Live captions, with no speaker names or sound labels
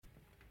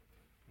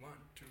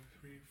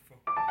3, 4.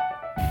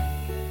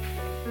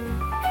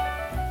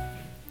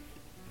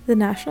 The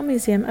National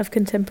Museum of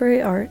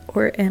Contemporary Art,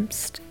 or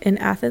EMST, in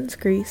Athens,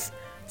 Greece,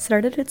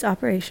 started its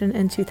operation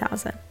in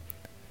 2000.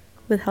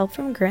 With help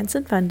from grants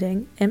and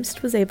funding,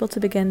 EMST was able to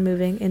begin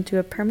moving into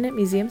a permanent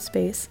museum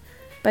space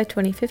by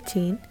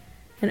 2015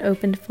 and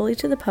opened fully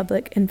to the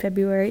public in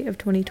February of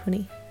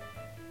 2020.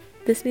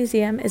 This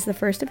museum is the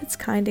first of its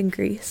kind in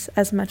Greece,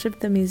 as much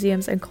of the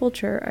museums and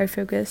culture are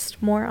focused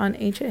more on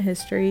ancient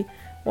history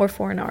or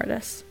foreign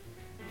artists.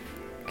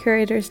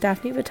 Curators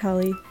Daphne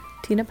Vitali,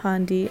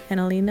 Pandi,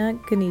 and Elena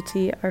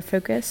Ganiti are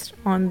focused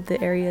on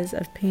the areas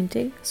of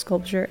painting,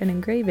 sculpture, and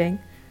engraving,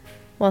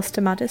 while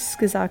Stamatis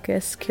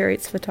Schizakis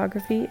curates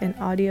photography and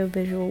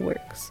audio-visual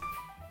works.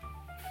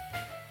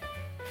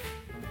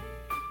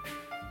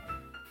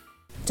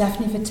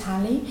 Daphne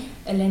Vitali,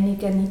 Elena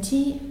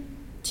Ganiti,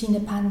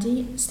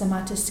 Pandi,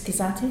 Stamatis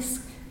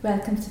Schizakis.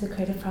 Welcome to the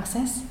creative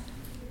process.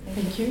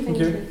 Thank you. Thank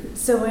you.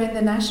 So we're in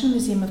the National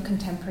Museum of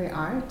Contemporary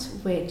Art,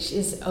 which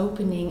is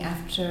opening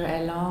after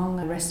a long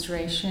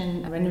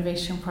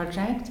renovation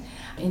project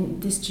in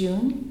this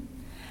June.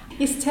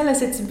 Please tell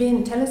us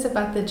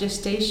about the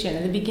gestation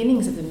and the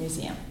beginnings of the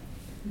museum.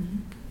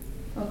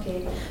 Mm-hmm.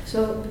 Okay,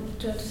 so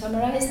to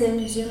summarize, the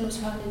museum was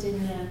founded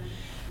in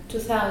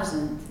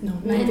 2000. No,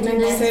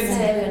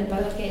 1997.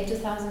 But okay,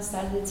 2000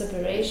 started its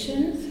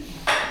operations.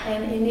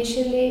 And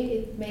initially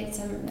it made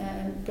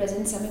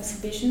present some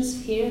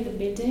exhibitions here in the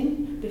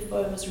building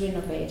before it was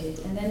renovated.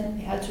 And then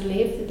we had to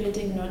leave the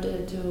building in order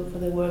for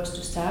the works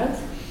to start.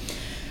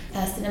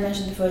 As Tina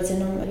mentioned before,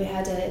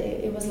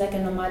 it was like a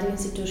nomadic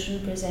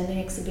institution presenting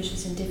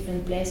exhibitions in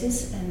different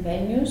places and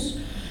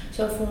venues.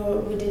 So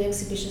we did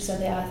exhibitions at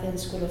the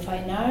Athens School of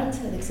Fine Art,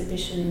 an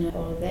exhibition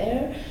hall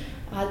there,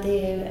 at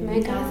the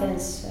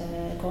Athens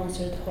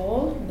Concert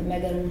Hall, the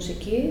Mega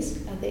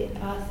Schizakis, at the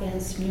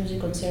Athens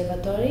Music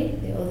Conservatory,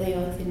 the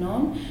Odeo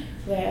Athinon,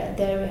 where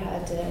there we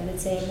had,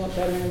 a more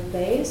permanent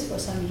place for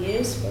some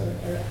years, for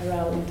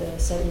around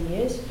 7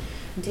 years,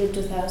 until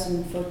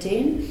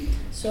 2014.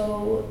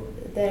 So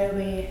there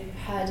we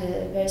had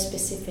a very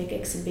specific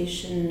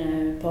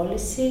exhibition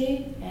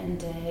policy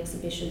and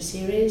exhibition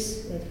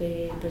series that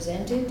we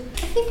presented.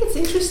 I think it's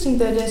interesting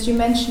that, as you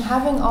mentioned,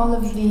 having all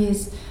of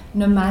these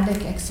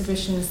nomadic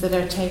exhibitions that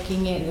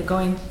are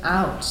going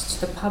out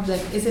to the public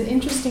is an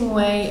interesting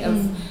way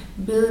of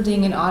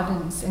building an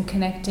audience and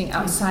connecting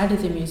outside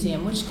of the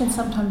museum, which can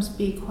sometimes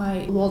be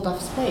quite walled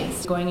off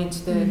space, going into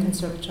the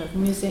Conservatory of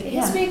Music.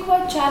 It's been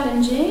quite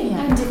challenging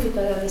and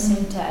difficult at the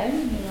same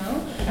time,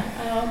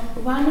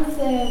 One of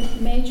the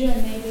major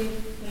and maybe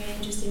very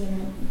interesting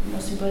and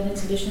most important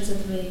exhibitions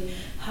that we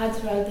had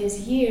throughout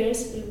these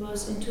years, it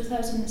was in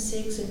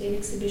 2006 a big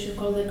exhibition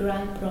called the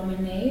Grand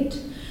Promenade,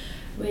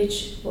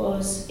 which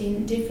was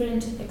in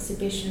different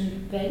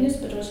exhibition venues,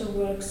 but also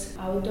works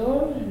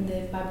outdoor in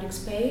the public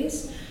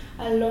space,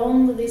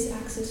 along this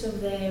axis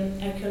of the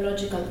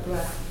archaeological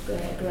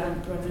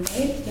Grand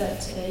Promenade that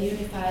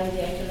unified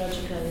the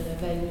archaeological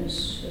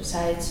venues,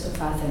 sites of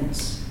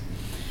Athens.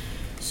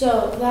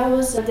 So that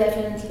was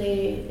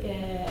definitely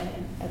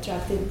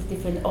attracted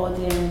different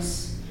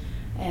audience,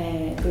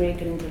 Greek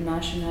and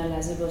international,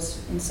 as it was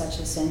in such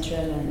a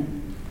central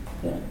and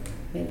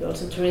maybe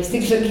also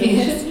touristic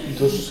location. It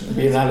was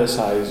Biennale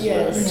size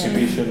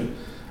exhibition,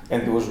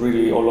 and it was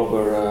really all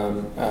over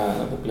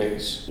the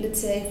place.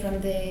 Let's say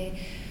from the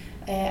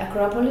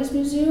Acropolis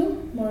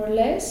Museum, more or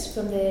less,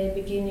 from the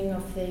beginning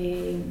of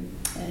the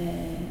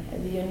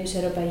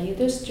Dionysios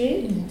Areopagitos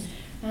Street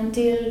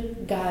until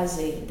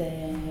Gazi,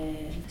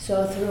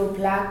 so through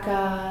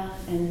Plaka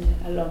and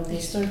along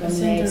this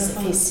promenades,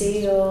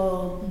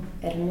 Physio,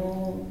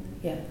 Ermou,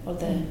 all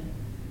the.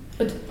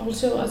 But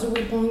also, as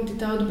we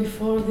pointed out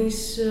before,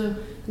 this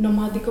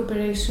nomadic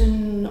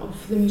operation of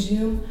the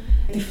museum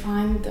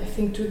defined, I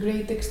think, to a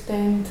great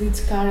extent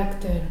its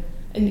character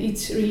and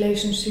its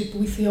relationship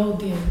with the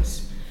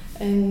audience.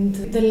 And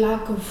the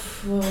lack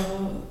of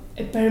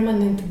a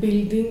permanent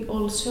building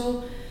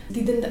also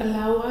didn't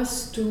allow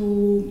us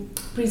to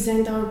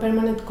present our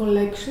permanent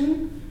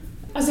collection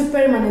as a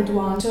permanent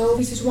one. So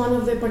this is one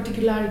of the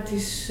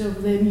particularities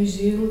of the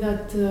museum,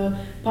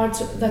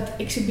 that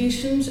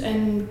exhibitions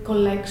and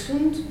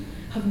collections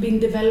have been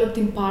developed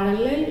in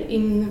parallel,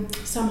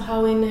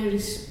 somehow in a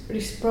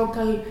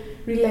reciprocal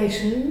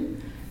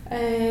relation,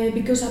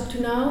 because up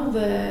to now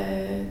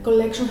the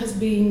collection has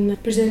been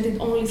presented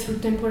only through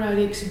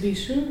temporary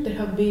exhibition. There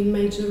have been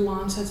major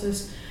ones such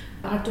as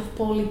Art of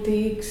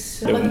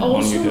Politics, but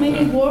also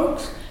many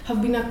works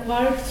have been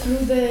acquired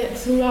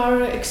through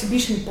our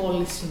exhibition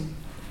policy.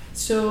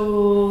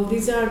 So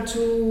these are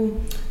two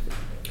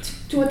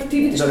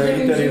activities that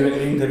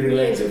are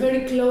interrelated. Yes,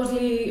 very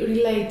closely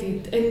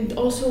related. And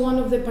also one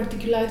of the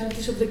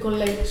particularities of the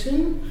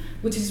collection,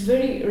 which is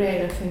very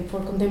rare, I think, for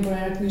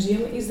contemporary art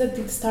museum, is that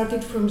it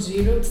started from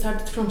zero, it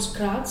started from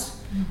scratch.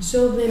 Mm-hmm.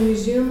 So the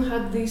museum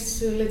had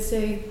this,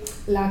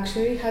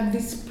 luxury, had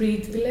this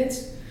privilege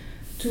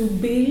to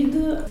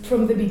build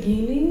from the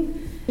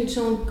beginning its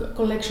own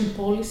collection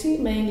policy,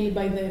 mainly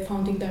by the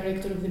founding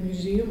director of the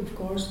museum. Of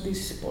course,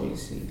 this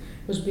policy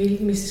was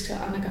built, Mrs.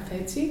 Anna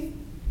Cafezzi,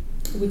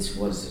 who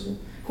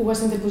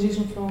was in the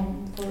position for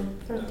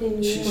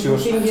 14 years. She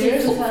was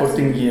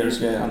 14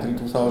 years, until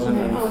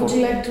 2004. Would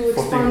you like to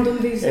expand on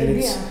this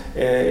idea?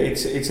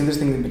 It's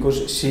interesting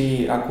because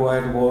she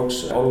acquired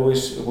works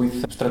always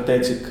with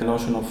strategic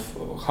notion of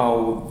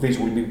how this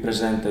will be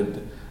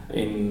presented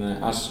in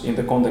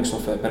the context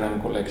of a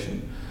permanent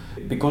collection.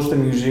 Because the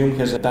museum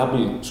has a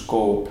double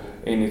scope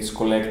in its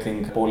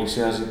collecting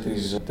policy as it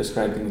is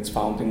described in its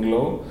founding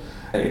law,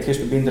 it has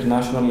to be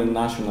international and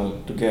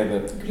national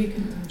together.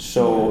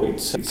 So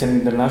it's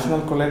an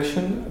international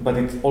collection, but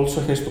it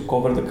also has to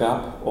cover the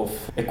gap of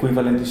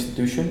equivalent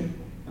institution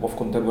of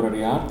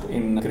contemporary art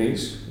in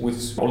Greece,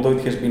 which, although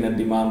it has been a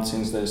demand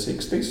since the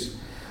 60s,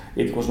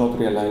 it was not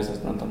realized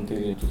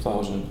until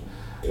 2000.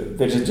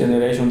 There's a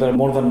generation, there are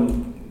more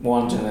than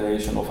one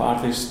generation of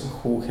artists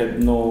who had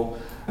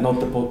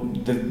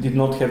did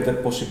not have the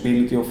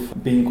possibility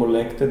of being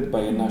collected by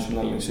a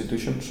national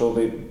institution, so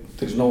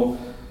there's no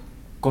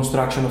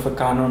construction of a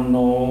canon,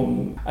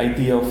 no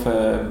idea of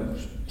a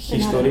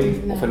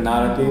history, of a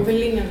narrative,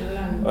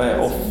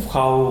 of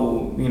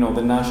how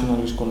the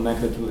national is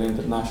connected to the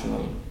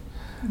international.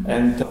 Mm-hmm.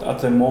 And at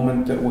the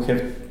moment we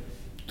have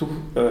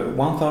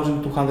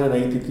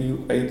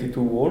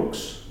 1,282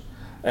 works,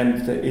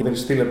 and there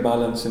is still a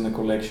balance in the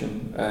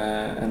collection,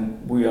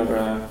 and we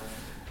are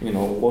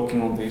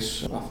working on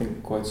this, I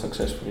think, quite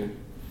successfully.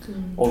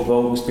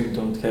 Although we still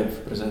don't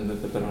have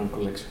presented the permanent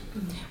collection.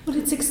 Well,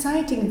 it's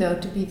exciting though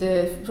to be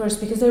the first,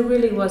 because there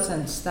really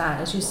wasn't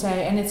that, as you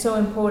say, and it's so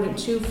important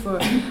too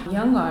for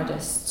young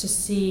artists to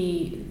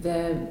see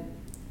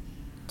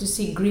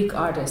Greek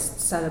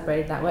artists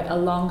celebrated that way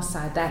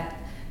alongside that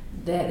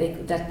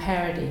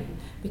parody.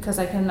 Because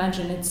I can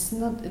imagine it's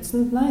not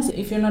nice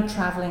if you're not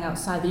traveling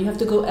outside, you have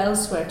to go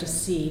elsewhere to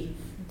see.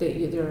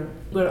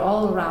 We're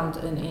all around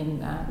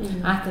in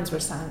Athens. We're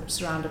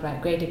surrounded by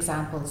great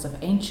examples of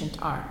ancient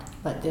art,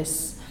 but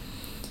that's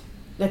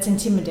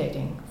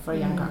intimidating for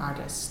younger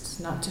artists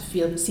not to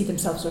see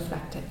themselves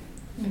reflected.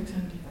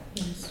 Exactly.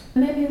 Yes.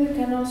 Maybe we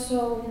can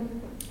also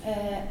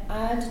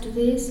add to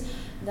this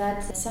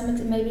that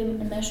maybe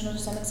mention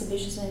some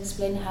exhibitions and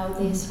explain how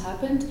this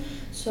happened.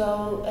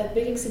 So a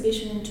big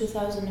exhibition in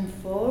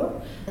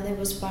 2004, that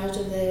was part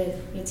of the,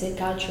 let's say,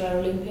 Cultural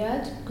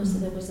Olympiad, because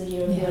that was the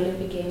year of the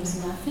Olympic Games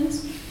in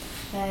Athens.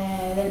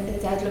 Then the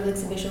title of the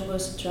exhibition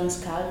was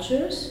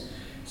Transcultures.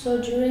 So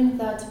during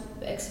that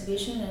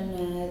exhibition, and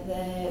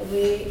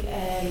we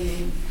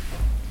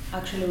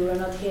actually were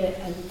not here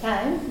at the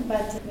time,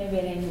 but maybe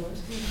Elena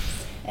was.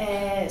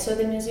 So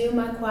the museum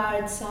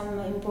acquired some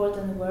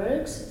important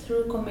works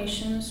through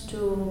commissions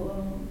to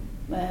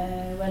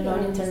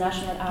well-known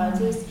international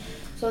artists.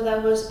 So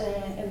that was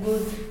a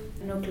good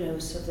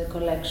nucleus of the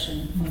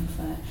collection.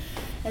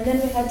 And then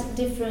we had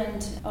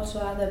also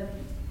other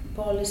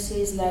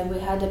policies, like we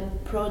had a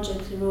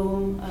project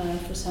room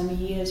for some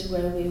years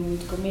where we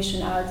would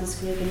commission artists,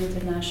 Greek and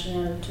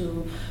international,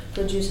 to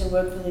produce a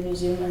work for the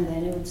museum, and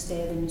then it would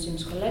stay at the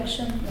museum's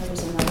collection. That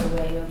was another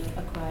way of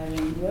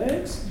acquiring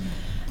works.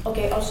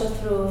 Okay, also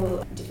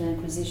through different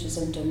acquisitions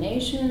and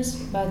donations,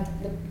 but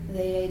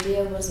the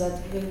idea was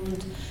that we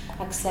would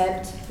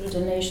accept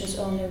donations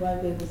only while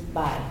we would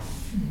buy.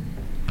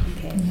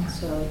 Okay,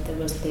 so there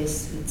was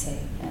this, let's say,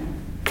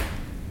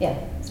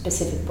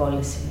 specific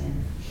policy.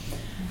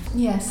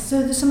 Yes,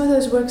 so some of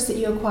those works that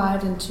you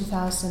acquired in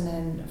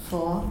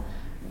 2004.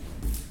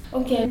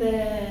 Okay,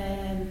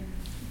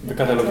 the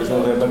catalog is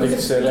not there, but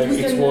it's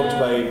worked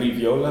by Bill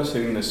Viola,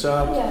 Serena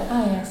Saab,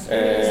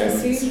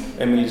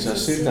 Emily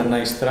Zassir,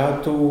 Danai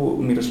Stratou,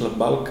 Miroslav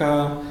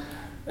Balka,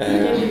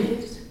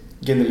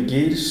 Gendel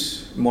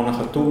Girs, Mona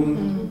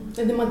Khatoun.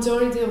 And the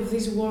majority of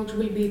these works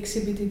will be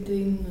exhibited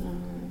in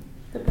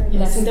the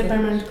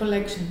permanent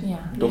collection.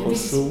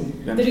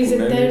 There is a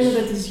term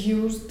that is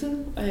used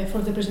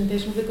for the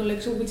presentation of the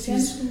collection, which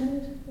is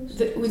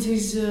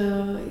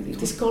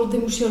called the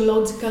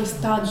museological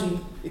study,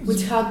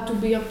 which had to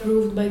be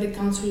approved by the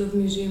Council of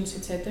Museums,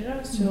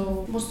 etc.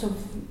 So most of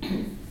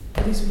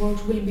these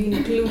works will be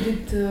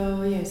included,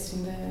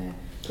 in the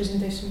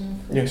presentation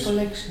of the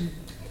collection.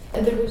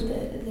 There was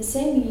the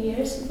same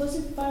years. Was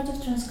it part of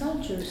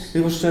Transcultures?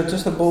 It was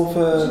just above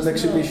the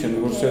exhibition.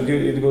 It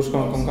was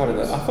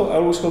concurrent. I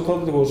always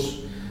thought it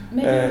was.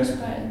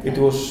 It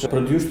was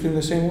produced in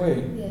the same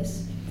way.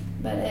 Yes,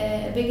 but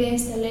a big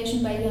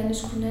installation by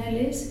Yannis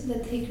Kounelis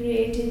that he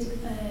created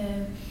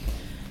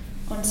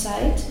on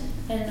site,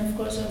 and of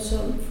course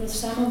also for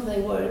some of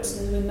the works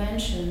that we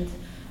mentioned,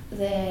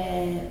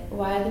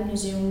 while the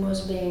museum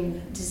was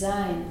being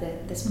designed,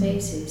 the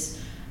spaces,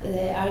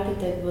 the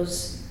architect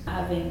was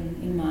having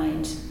in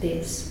mind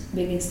these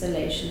big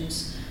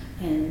installations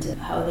and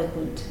how they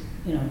would,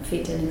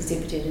 fit and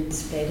exhibited and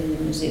displayed in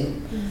the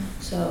museum.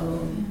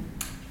 So,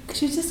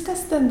 could you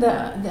discuss then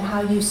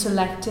how you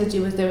selected?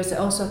 There was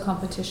also a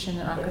competition,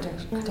 an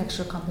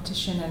architectural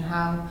competition, and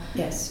how?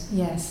 Yes.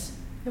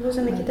 There was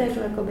an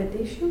architectural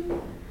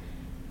competition,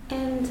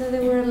 and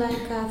there were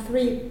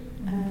 3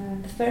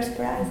 the first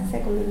prize, the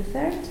second and the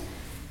third.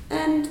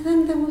 And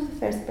then there was the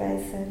first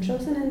prize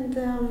chosen, and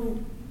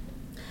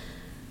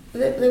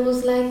there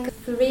was like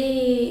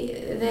three,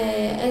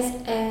 the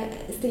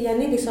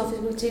Stylianidis office,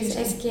 which is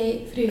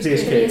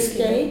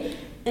 3SK,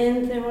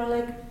 and there were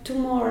like two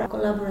more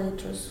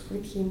collaborators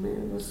with him.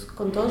 It was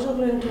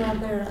Kontozoglu and two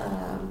other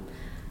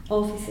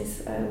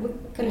offices. We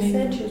can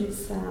send you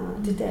these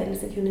details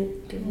that you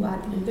need to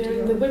add.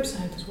 They're on the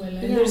website as well.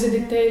 There's a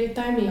detailed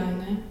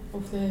timeline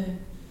of the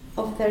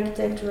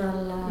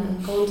architectural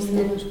concept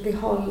and the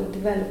whole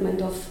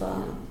development of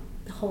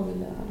the whole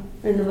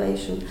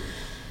renovation.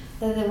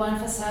 The one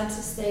facade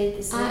stayed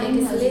the same.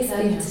 It is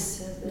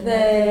listed.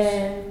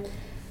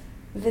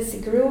 The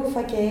Sigru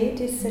facade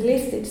is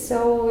listed,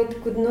 so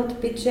it could not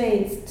be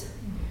changed.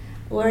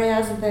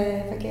 Whereas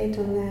the facade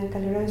on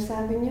Kalerois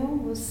Avenue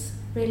was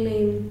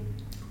really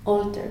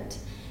altered.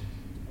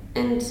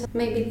 And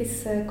maybe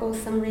this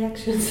caused some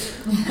reactions.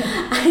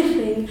 I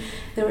think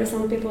there were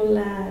some people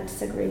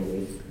disagreeing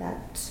with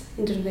that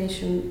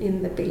intervention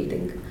in the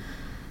building.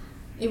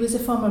 It was a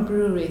former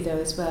brewery though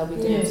as well, we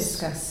didn't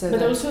discuss. So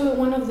but also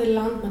one of the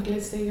landmarks,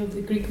 let's say, of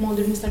the Greek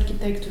modernist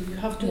architecture. You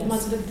have to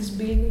imagine that this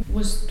building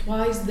was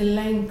twice the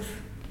length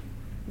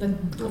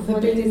of the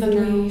building that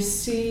we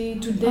see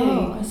today.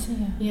 Oh, I see.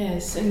 Yeah.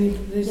 Yes, and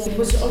it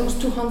was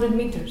almost 200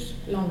 meters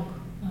long.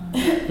 So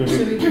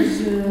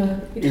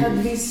it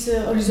had this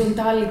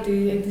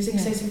horizontality, this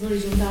excessive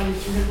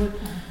horizontality.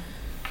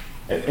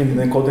 In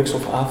the context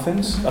of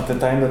Athens, at the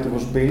time that it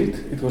was built,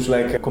 it was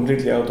like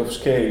completely out of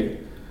scale.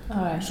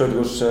 Right. So it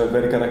was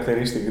very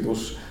characteristic. It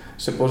was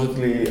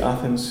supposedly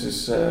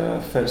Athens'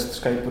 first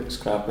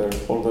skyscraper,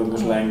 although it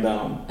was lying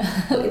down.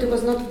 It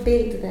was not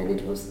built then,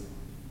 it was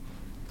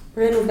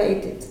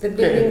renovated. The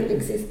building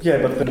existed.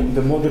 Yeah, but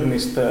the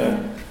modernist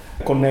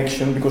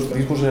connection, because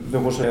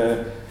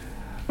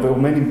there were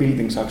many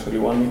buildings actually,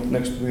 one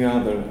next to the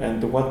other,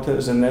 and what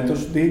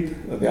Zenetos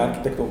did, the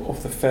architect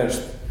of the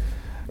first,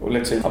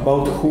 let's say,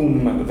 about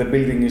whom the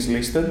building is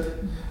listed,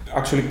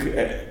 actually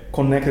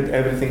connected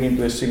everything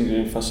into a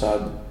single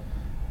facade.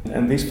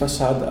 And this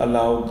facade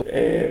allowed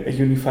a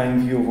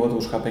unifying view of what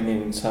was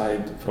happening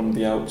inside from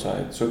the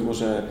outside. So it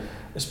was a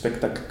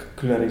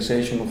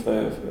spectacularization of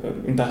the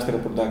industrial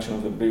production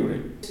of the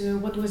brewery.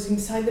 What was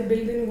inside the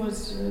building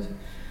was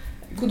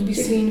could be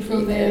seen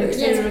from the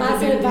exterior. Yes,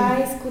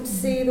 passersby could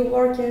see the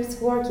workers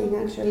working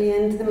actually,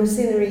 and the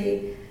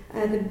machinery,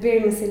 the beer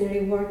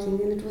machinery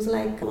working, and it was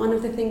like one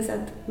of the things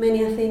that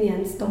many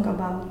Athenians talk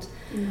about.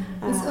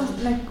 It's also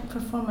like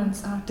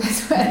performance art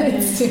as well.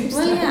 It seems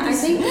I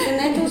think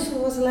Zenetos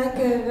was like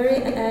a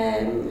very,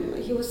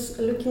 he was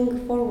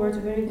looking forward,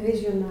 very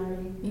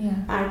visionary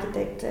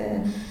architect.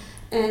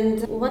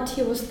 And what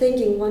he was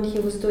thinking when he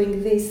was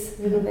doing this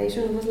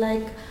renovation was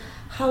like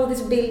how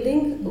this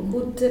building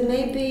would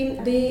maybe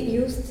be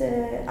used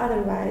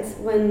otherwise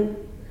when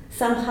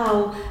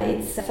somehow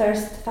its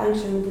first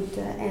function would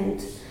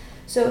end.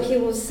 So he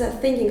was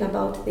thinking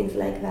about things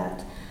like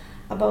that,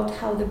 about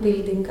how the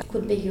building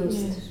could be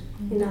used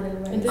in other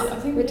ways,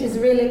 which is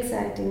really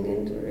exciting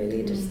and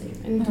really interesting.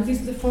 And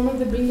the form of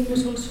the building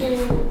was also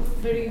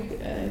very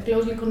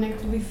closely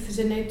connected with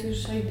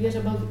Zenetos' ideas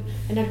about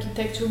an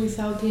architecture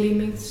without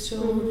limits.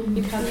 So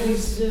it had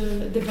this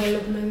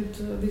development,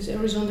 this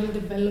horizontal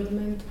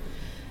development,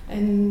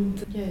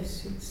 and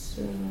yes, it's.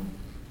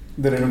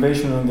 The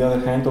renovation, on the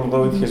other hand,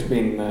 although it has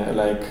been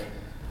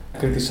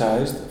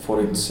criticized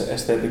for its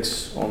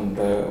aesthetics on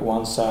the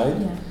one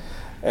side.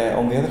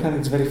 On the other hand,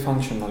 it's very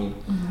functional,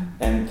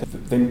 and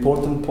the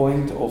important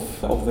point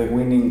of the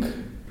winning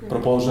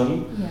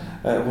proposal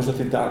was that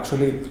it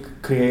actually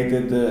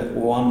created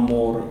one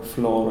more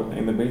floor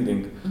in the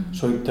building,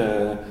 so it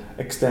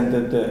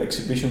extended the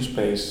exhibition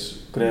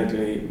space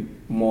greatly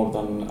more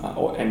than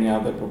any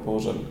other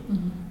proposal.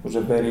 It was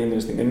very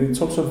interesting, and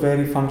it's also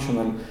very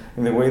functional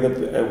in the way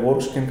that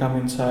works can come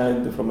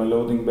inside from a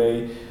loading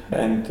bay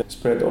and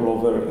spread all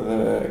over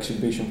the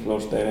exhibition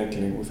floors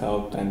directly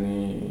without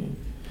any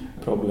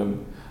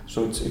problem.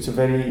 So it's a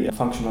very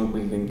functional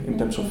building in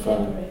terms of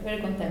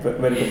very contemporary.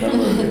 Very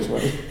contemporary as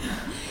well.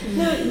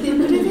 No,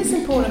 but it is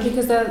important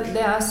because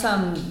there are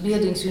some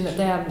buildings, you know,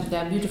 they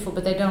are beautiful,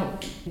 but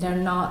they're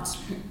not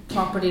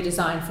properly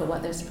designed for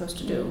what they're supposed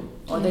to do,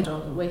 or they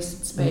don't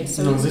waste space.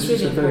 So this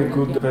is a very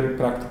good, very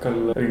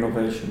practical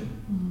renovation.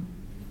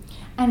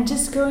 And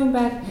just going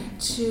back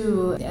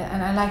to,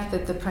 and I like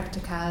that the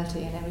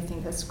practicality and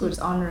everything, that's good,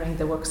 honouring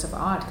the works of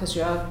art, because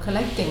you are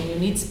collecting, you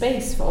need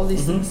space for all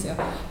these things you're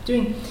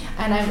doing.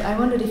 And I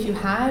wondered if you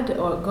had,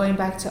 or going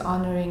back to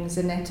honouring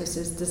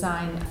Zenetos'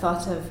 design,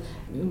 thought of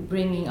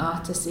bringing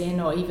artists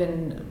in, or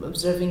even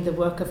observing the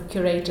work of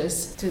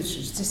curators to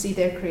see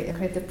their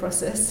creative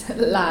process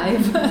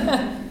live.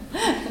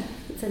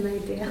 It's an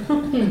idea.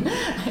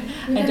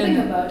 I don't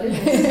know about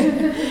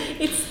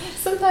it.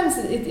 Sometimes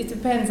it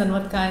depends on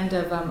what kind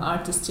of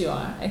artist you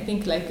are. I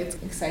think it's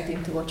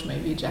exciting to watch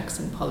maybe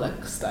Jackson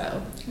Pollock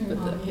style. But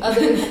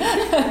other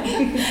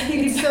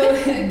it's so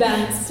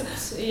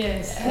dance.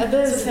 Yes.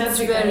 Others so it's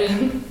very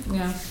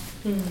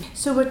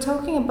So we're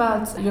talking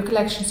about your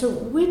collection. So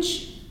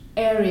which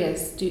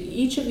areas? Do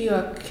each of you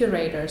are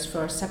curators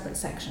for separate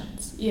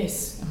sections?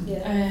 Yes.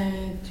 Yeah.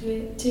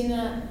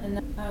 Tina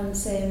and I are on the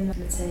same,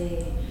 let's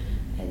say,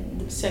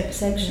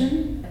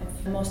 section.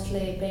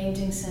 Mostly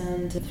paintings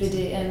and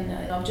 3D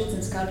and objects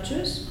and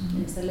sculptures,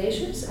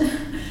 installations.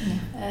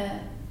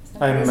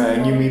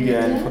 I'm new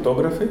media and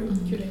photography,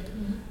 Curator.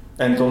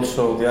 and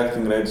also the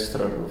acting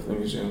registrar of the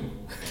museum.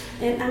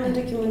 And I'm a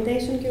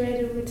documentation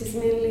curator, which is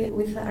mainly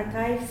with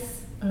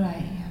archives,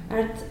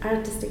 Right.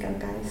 artistic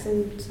archives,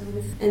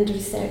 and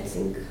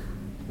researching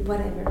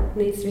whatever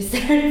needs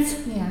research,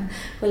 Yeah.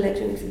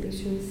 collection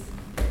exhibitions.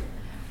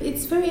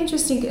 It's very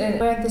interesting.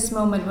 We're at this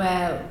moment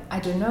where, I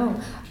don't know,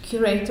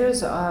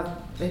 curators are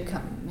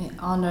becoming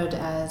honored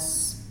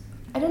as,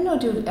 I don't know,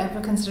 do you ever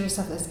consider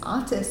yourself as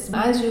artists?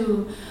 As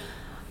you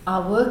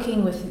are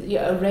working with,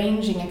 you're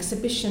arranging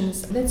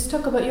exhibitions, let's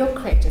talk about your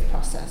creative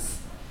process.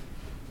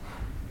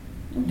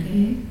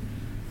 Okay.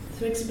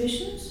 Through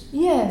exhibitions?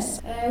 Yes.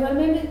 Well,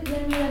 maybe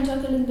then we can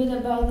talk a little bit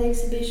about the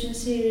exhibition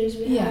series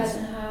we Yes. had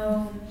and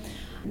how,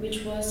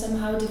 which was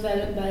somehow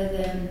developed by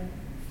the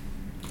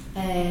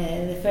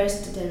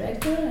first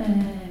director,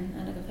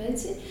 Anna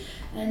Cafezzi.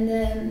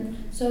 And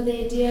so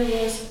the idea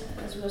was,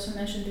 as we also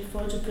mentioned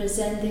before, to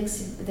present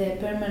the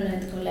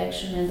permanent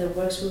collection and the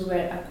works we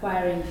were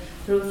acquiring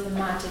through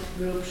thematic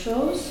group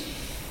shows.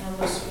 That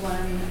was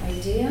one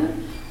idea.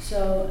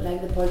 So,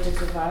 like the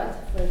Portraits of Art,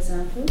 for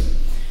example.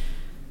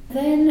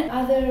 Then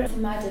other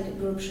thematic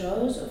group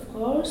shows, of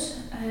course,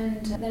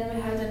 and then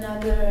we had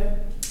another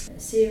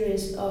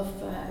series of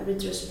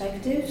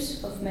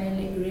retrospectives of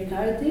mainly Greek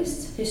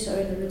artists,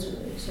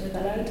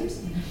 historical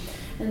artists,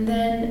 and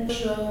then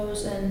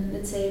shows and,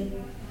 let's say,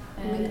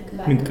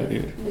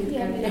 Mid-career.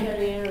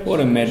 Mid-career Or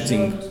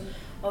emerging, shows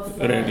of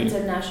really.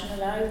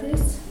 international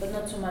artists, but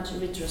not so much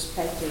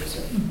retrospectives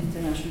of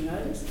international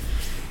artists.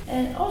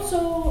 And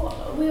also,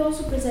 we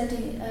also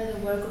presenting the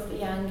work of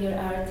younger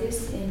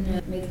artists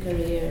in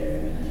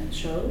mid-career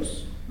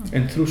shows.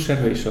 And through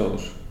survey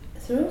shows.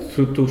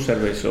 Through 2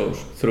 survey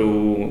shows.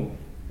 Through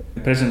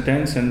present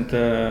tense and...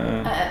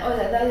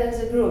 that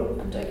is a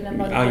group. I'm talking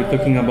about... Are you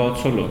talking about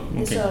solo?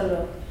 The Okay.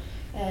 solo.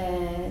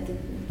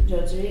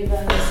 George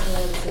Rivas,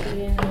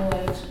 Severino,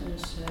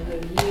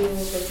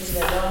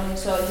 Veroni,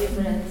 so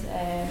different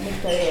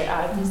mid-career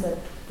artists that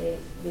they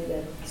did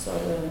a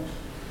solo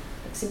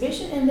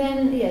exhibition. And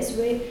then, yes,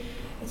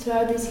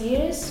 throughout these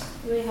years,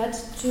 we had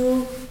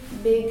 2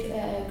 big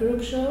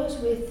group shows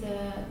with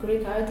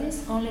Greek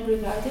artists, only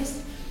Greek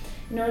artists,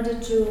 in order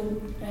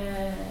to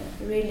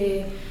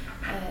really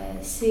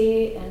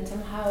see and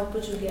somehow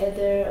put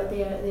together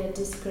the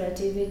artistic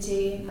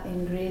creativity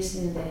in Greece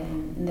in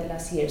the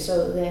last year.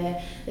 So the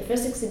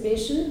first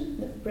exhibition,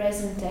 the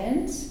present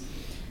tense,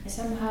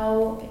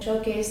 somehow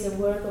showcased the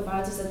work of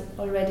artists that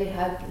already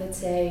had, let's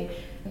say,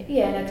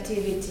 an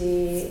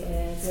activity,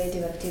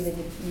 creative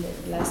activity in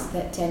the last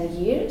 10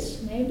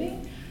 years, maybe.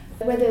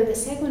 Whether the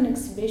second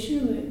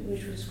exhibition,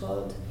 which was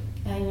called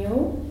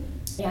New,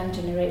 Young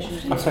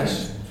Generation.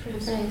 Afresh.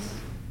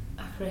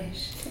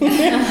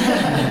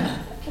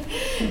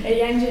 A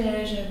young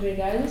generation of Greek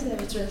artists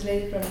that was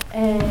translated from.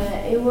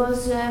 It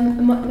was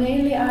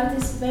mainly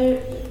artists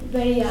very,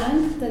 very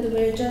young that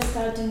were just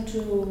starting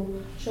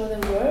to show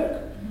their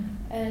work,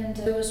 and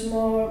it was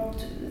more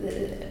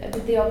a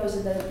bit the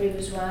opposite than the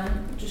previous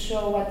one, to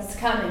show what's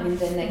coming in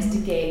the next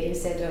decade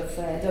instead of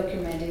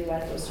documenting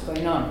what was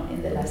going on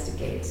in the last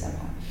decade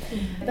somehow.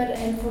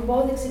 And for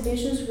both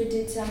exhibitions we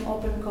did some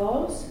open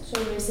calls,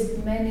 so we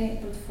received many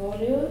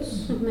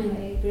portfolios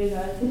by Greek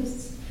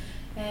artists,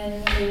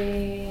 and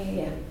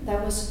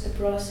that was a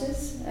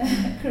process,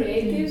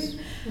 creative,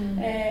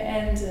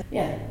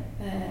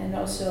 and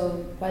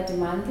also quite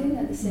demanding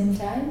at the same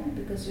time,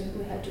 because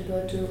we had to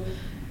go to,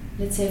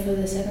 let's say for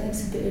the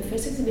the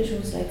first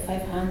exhibition was like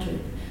 500,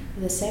 for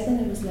the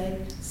second it was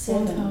like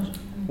 7,000.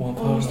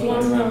 Almost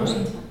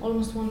 1,000.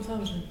 Almost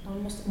 1,000.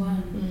 Almost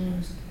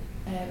one.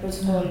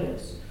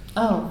 Portfolios.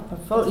 Oh,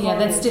 portfolio. Yeah,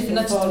 that's different.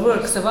 Not just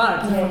works of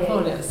art,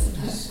 portfolios.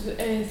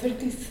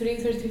 33,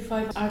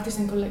 35 artists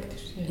and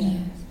collectives. Yes. Yes.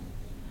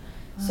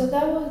 So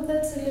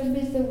that's a little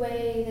bit the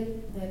way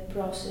the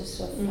process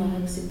of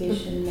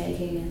exhibition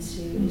making and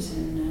series,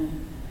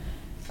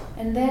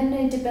 and then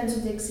it depends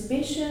on the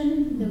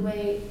exhibition, the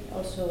way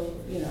also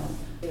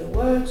your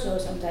work. So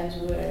sometimes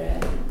we're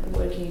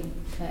working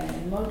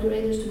more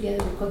curators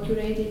together. We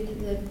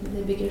co-curated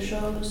the bigger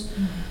shows.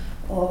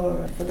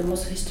 Or for the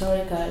most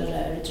historical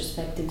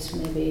retrospectives,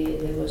 maybe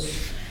there was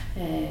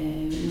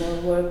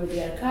more work with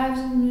the archives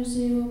in the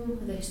museum,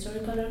 the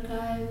historical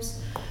archives.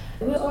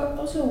 We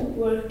also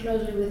work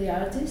closely with the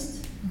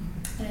artists,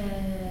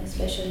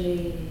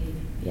 especially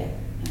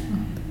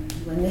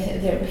when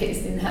they're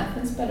based in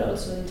Athens, but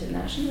also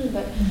internationally.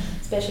 But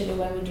especially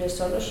when we do a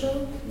solo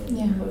show,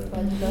 we work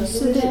quite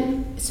closely with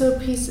them.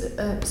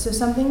 So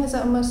something is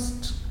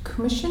almost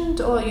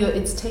commissioned, or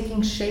it's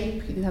taking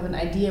shape. You have an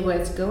idea where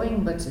it's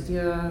going, but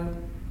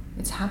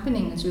it's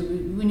happening.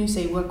 When you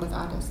say work with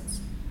artists,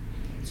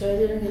 So I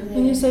didn't get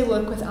when you say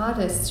work with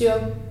artists,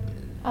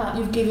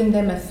 You've given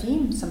them a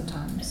theme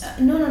sometimes.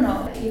 No.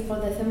 For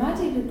the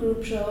thematic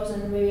group shows,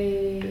 and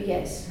we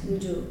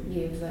do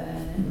give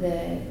the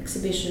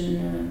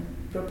exhibition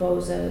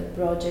proposal,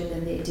 project,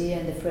 and the idea,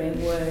 and the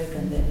framework,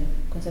 and the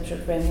conceptual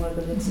framework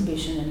of the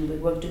exhibition, and we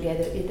work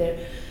together either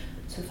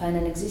to find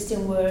an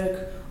existing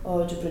work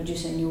or to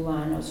produce a new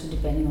one, also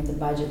depending on the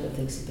budget of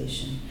the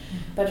exhibition.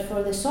 But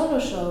for the solo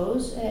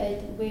shows,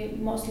 we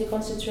mostly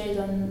concentrate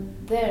on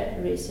their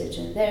research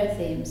and their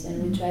themes,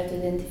 and we try to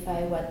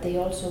identify what they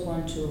also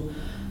want to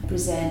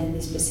present in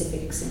this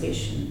specific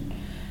exhibition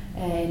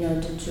in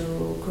order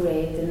to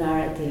create the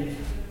narrative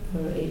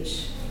for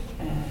each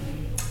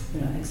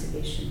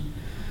exhibition.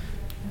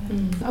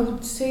 I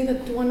would say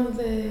that one of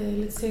the,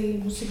 let's say,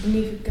 most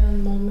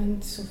significant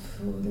moments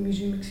of the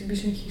museum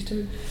exhibition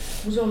history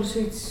was also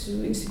its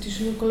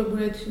institutional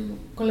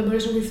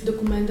collaboration with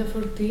Documenta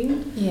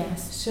 14.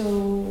 Yes. So,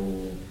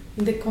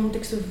 in the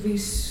context of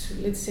this,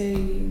 let's say,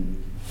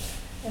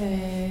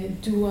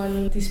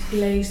 dual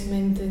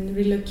displacement and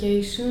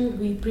relocation,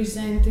 we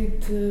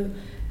presented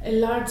a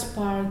large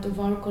part of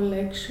our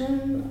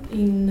collection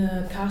in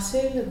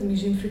Kassel at the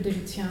Museum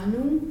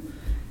Fridericianum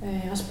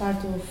as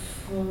part of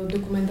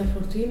Documenta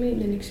 14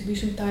 in an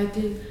exhibition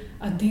titled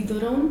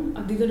Adidoron.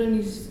 Adidoron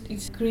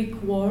is a Greek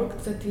word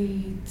that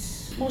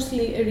it's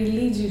mostly a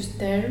religious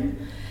term,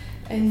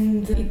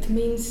 and it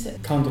means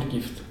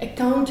countergift. A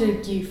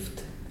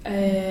countergift,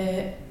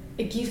 a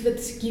gift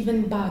that's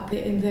given back,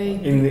 and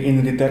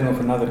in return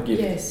of another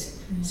gift. Yes,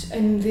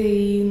 and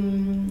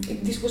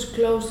this was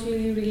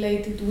closely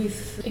related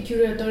with a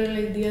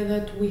curatorial idea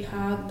that we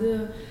had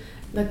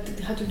that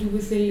had to do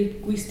with the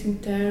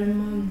linguistic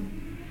term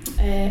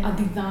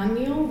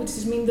adidania,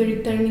 which means the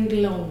returning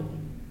loan.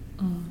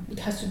 It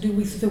has to do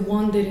with the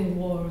wandering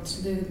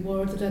words, the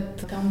words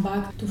that come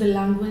back to the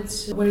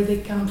language where they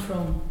come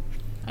from.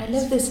 I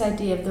love this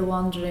idea of the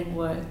wandering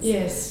words.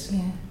 Yes.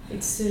 Yeah.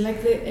 It's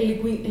like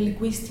a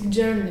linguistic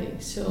journey.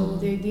 So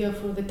the idea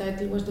for the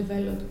title was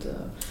developed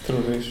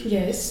through this.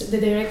 Yes. The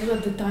director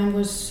at the time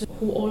was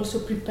who also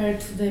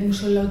prepared the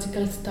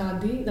museological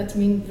study. That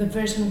means the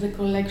version of the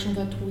collection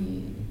that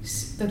we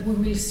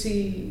will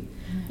see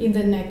in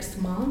the next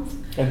month.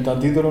 And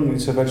Adidoron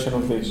is a version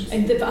of this.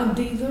 And the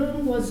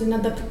Adidoron was an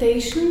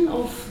adaptation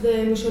of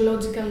the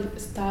museological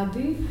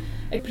study,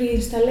 a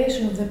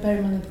pre-installation of the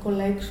permanent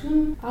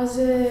collection as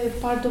a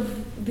part of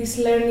this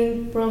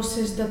learning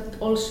process that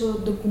also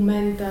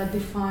Documenta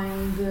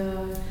defined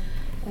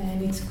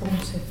and its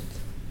concept.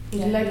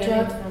 Would you like to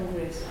add from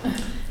Greece?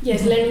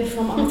 Yes, learning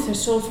from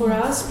answers. So for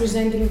us,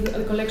 presenting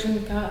the collection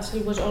in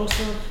Kassel was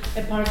also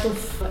a part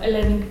of a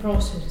learning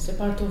process, a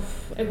part of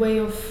a way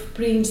of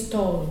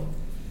pre-install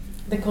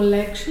the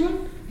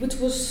collection, which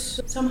was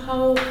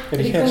somehow a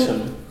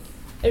rehearsal.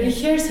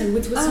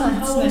 Which was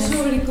somehow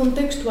also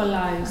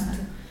recontextualized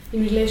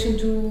in relation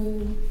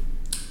to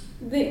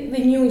the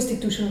new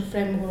institutional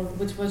framework,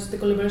 which was the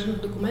collaboration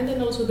of Documenta,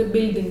 and also the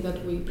building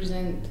that we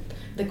present.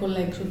 The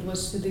collection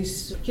was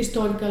this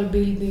historical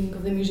building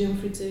of the Museum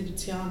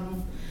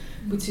Fridericianum,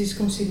 which is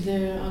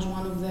considered as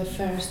one of the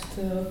first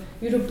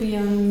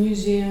European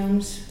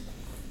museums,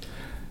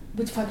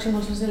 which function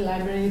also as a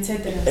library,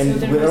 etc. And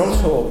so we're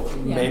also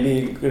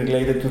maybe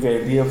related to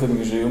the idea of the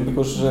museum,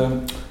 because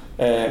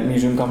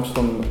museum comes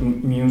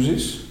from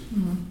muses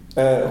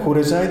who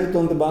resided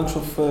on the banks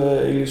of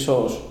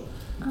Ilissos.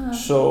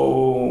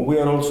 So we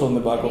are also on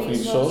the bank of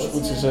Ilissos,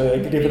 which is a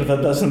river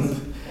that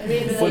doesn't.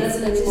 It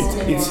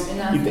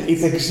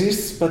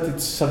exists, but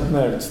it's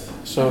submerged.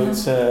 So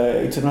it's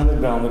an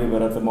underground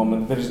river at the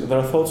moment. There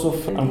are thoughts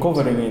of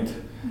uncovering it,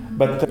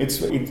 but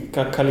it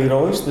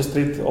Kalirois, the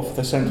street of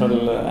the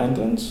central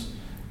entrance.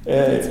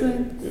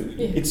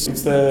 It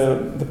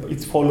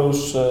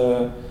follows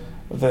the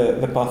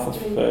path of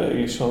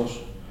Ilissos.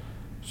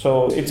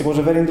 So it was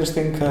a very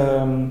interesting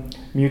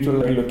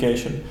mutual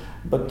relocation.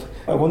 But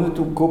I wanted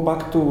to go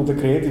back to the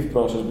creative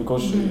process,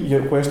 because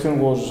your question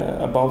was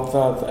about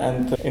that,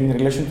 and in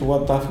relation to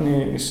what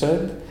Daphne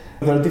said,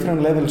 there are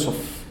different levels of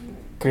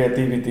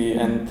creativity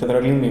and there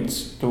are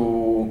limits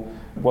to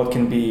what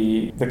can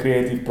be the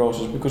creative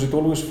process, because it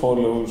always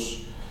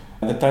follows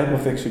the type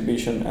of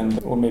exhibition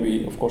or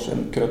maybe, of course, a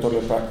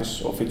curatorial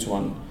practice of each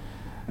one,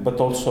 but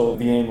also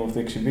the aim of the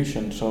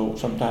exhibition. So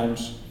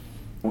sometimes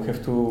we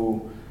have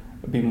to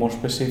be more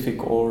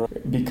specific or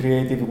be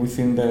creative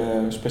within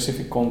the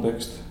specific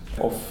context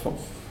of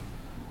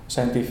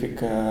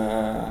scientific,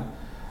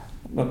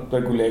 not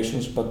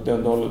regulations, but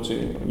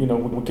deontology.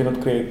 We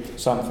cannot create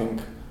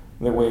something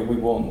the way we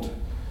want.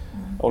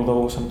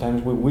 Although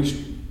sometimes we wish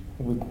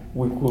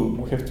we could,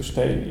 we have to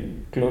stay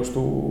close to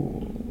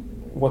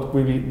what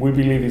we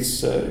believe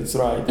is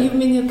right. You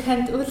mean you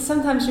can't? Well,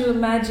 sometimes you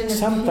imagine a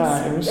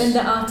sometimes, piece and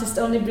the artist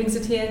only brings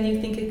it here and you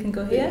think it can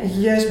go here?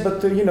 Yes,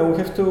 but we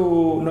have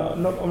to,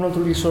 I'm not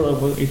really sure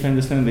if I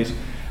understand this,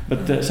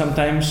 but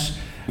sometimes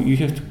you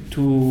have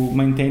to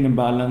maintain a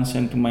balance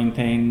and to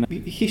maintain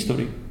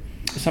history.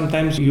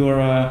 Sometimes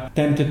you're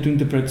tempted to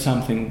interpret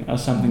something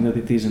as something that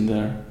it isn't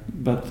there,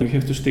 but you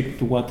have to stick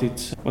to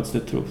what's the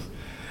truth.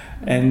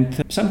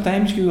 And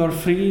sometimes you are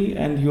free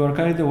and you are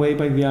carried away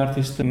by the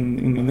artist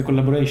in the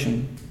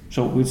collaboration.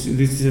 So this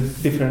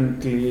is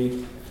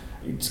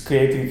it's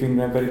creative in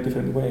a very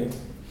different way.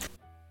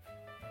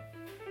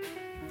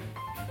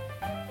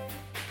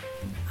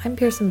 I'm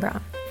Pearson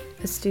Brown,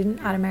 a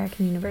student at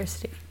American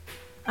University.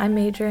 I'm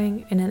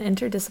majoring in an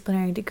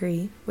interdisciplinary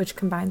degree which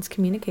combines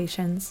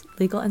communications,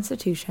 legal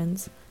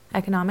institutions,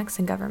 economics,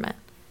 and government.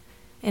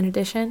 In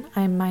addition,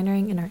 I am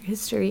minoring in art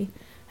history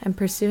and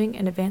pursuing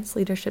an advanced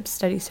leadership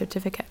studies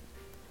certificate.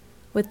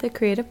 With the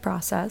creative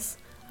process,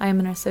 I am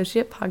an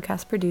associate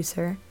podcast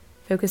producer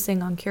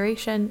focusing on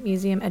curation,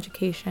 museum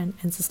education,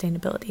 and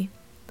sustainability.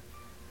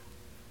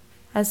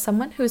 As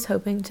someone who is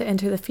hoping to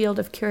enter the field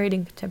of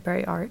curating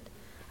contemporary art,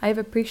 I have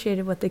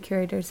appreciated what the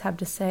curators have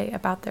to say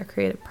about their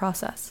creative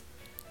process.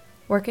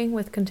 Working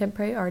with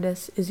contemporary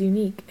artists is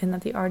unique in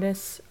that the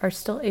artists are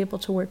still able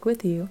to work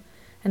with you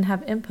and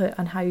have input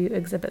on how you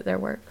exhibit their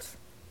works.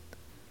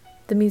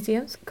 The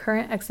museum's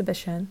current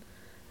exhibition,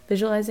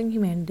 Visualizing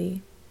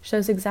Humanity,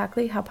 shows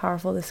exactly how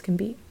powerful this can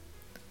be.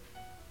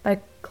 By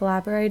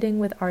collaborating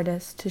with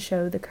artists to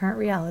show the current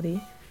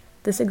reality,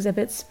 this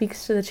exhibit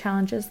speaks to the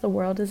challenges the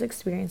world is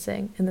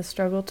experiencing in the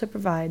struggle to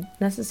provide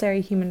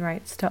necessary human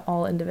rights to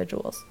all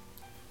individuals.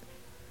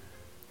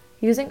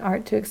 Using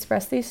art to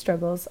express these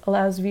struggles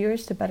allows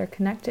viewers to better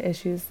connect to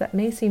issues that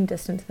may seem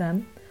distant to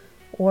them,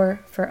 or,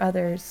 for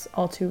others,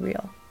 all too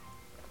real.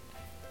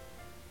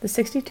 The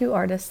 62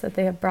 artists that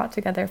they have brought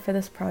together for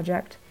this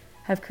project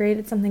have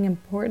created something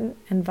important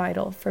and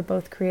vital for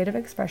both creative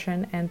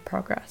expression and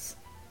progress.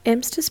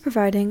 EMST is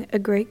providing a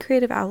great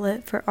creative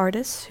outlet for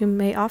artists who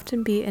may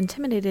often be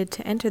intimidated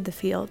to enter the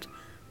field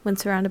when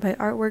surrounded by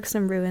artworks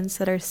and ruins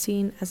that are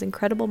seen as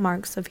incredible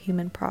marks of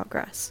human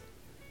progress.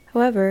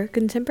 However,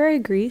 contemporary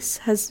Greece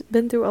has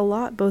been through a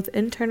lot both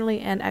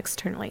internally and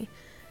externally,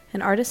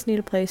 and artists need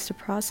a place to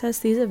process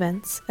these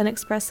events and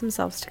express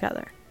themselves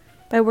together.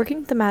 By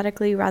working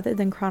thematically rather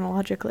than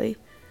chronologically,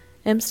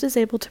 EMST is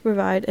able to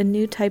provide a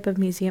new type of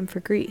museum for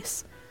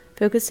Greece,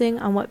 focusing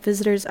on what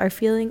visitors are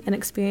feeling and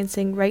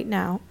experiencing right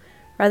now,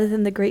 rather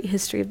than the great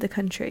history of the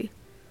country.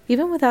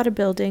 Even without a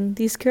building,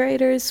 these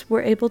curators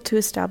were able to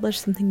establish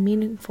something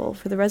meaningful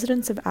for the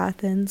residents of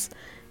Athens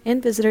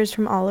and visitors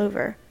from all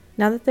over.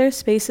 Now that their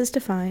space is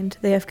defined,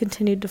 they have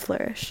continued to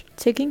flourish,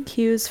 taking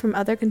cues from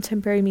other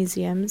contemporary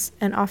museums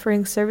and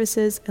offering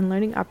services and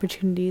learning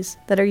opportunities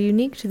that are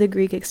unique to the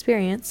Greek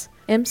experience.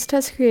 EMST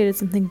has created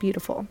something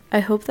beautiful. I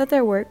hope that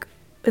their work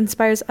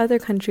inspires other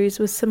countries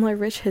with similar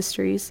rich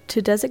histories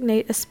to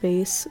designate a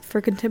space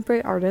for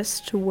contemporary artists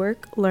to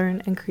work,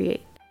 learn, and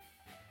create.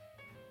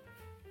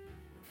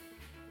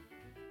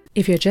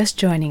 If you're just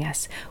joining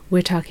us,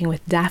 we're talking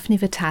with Daphne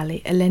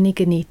Vitali, Elena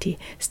Ganiti,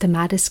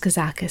 Stamatis,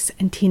 Schizakis,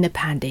 and Tina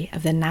Pandi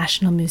of the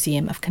National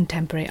Museum of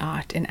Contemporary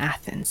Art in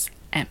Athens,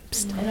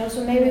 EMST. And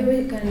also maybe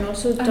we can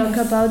also talk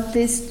about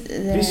this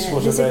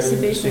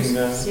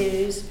exhibition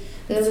series.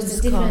 There was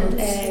a different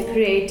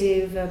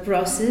creative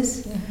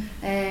process.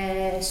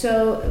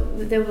 So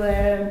there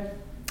were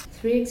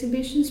 3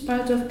 exhibitions,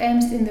 part of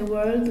EMST in the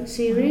World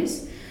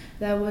series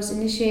that was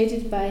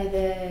initiated by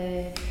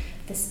the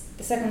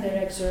second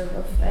director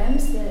of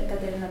EMST,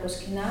 Elena.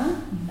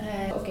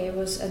 It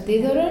was at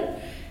Didoron.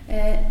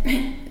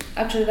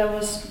 Actually, that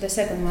was the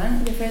second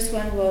one. The first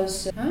one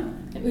was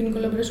in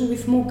collaboration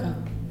with MUCA.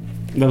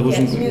 That was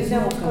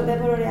Museum of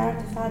Contemporary Art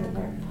of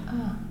Antwerp.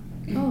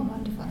 Oh,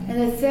 wonderful.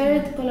 And the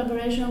third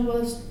collaboration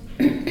was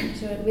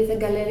with the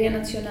Galleria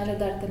Nazionale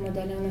d'Arte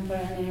Moderna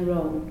Contemporanea in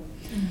Rome.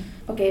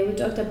 Okay, we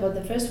talked about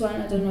the first one.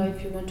 I don't know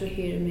if you want to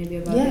hear maybe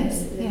about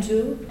the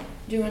two.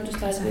 Do you want to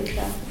start with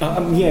that?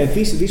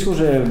 This was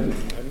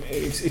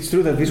it's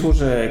true that this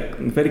was a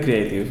very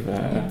creative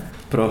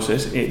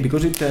process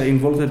because it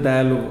involved a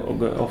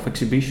dialogue of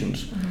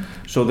exhibitions.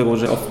 So there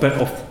was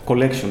of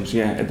collections,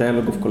 a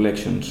dialogue of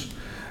collections.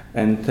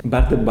 And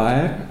Bart de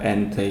Baer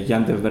and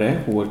Jan de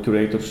Vre, who were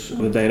curators,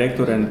 the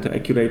director and a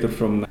curator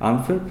from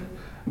Antwerp,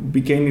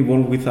 became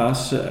involved with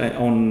us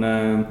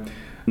on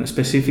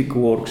specific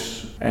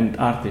works and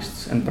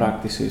artists and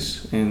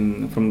practices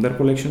from their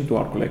collection to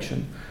our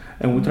collection.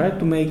 And we tried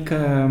to make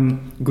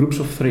groups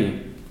of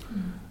 3.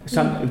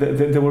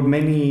 There were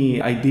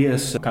many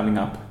ideas coming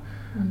up,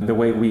 the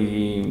way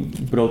we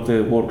brought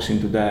the works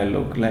into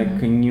dialogue,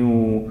 like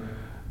new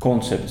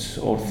concepts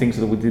or things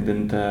that we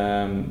didn't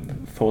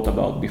thought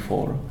about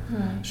before.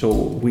 So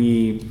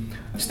we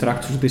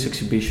structured this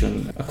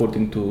exhibition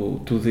according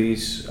to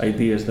these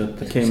ideas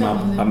that came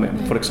up.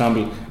 For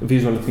example,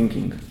 visual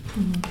thinking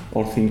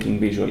or thinking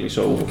visually.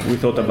 So we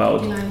thought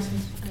about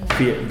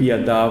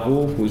Pia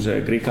Davou, who's a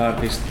Greek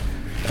artist,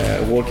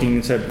 working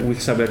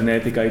with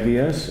cybernetic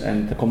ideas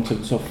and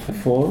concepts of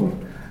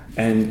form.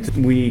 And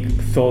we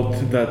thought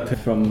that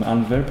from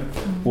Antwerp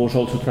was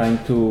also trying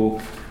to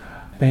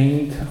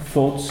paint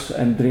thoughts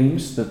and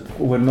dreams that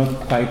were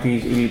not quite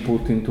easily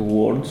put into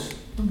words,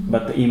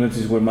 but the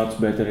images were much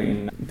better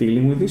in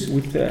dealing with this.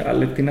 With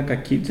Alektina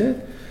Kakidze,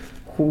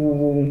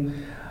 who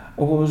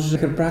was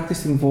her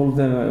practice involved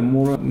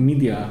more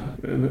media,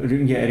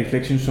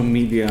 reflections on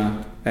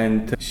media,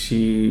 and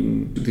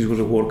this was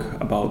a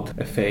work about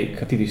a fake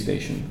TV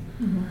station.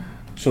 Mm-hmm.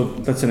 So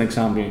that's an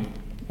example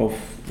of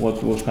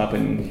what was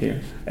happening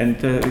here. And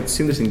it's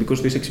interesting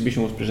because this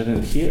exhibition was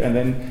presented here and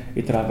then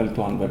it traveled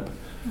to Antwerp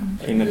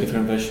in a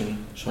different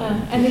version. So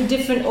and in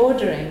different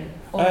ordering?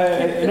 Not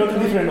a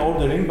different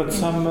ordering, but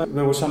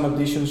there were some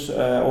additions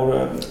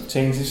or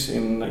changes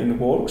in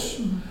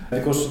works,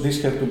 because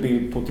this had to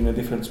be put in a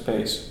different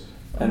space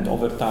and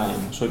over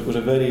time. So it was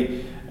a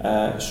very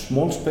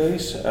small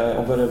space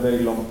over a very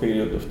long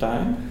period of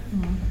time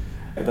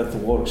that the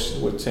works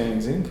were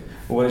changing,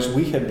 whereas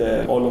we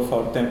had all of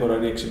our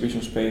temporary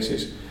exhibition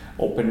spaces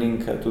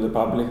opening to the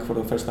public for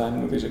the first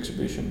time with this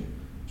exhibition.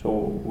 So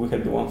we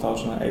had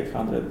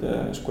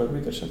 1,800 square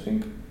meters, I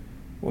think,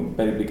 a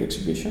very big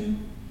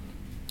exhibition.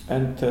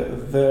 And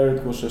there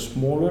it was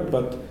smaller,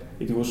 but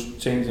it was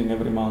changing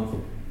every month.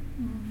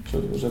 So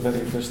it was a very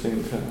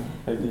interesting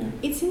idea.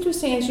 It's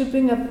interesting as you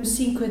bring up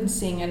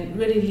sequencing and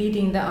really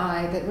leading the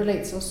eye. That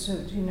relates also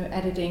to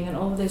editing and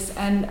all this.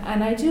 And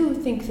I do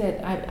think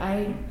that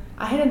I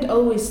hadn't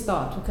always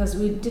thought, because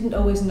we didn't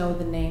always know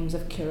the names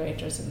of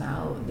curators, and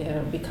now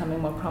they're becoming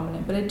more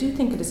prominent. But I do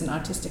think it is an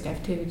artistic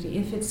activity.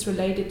 If it's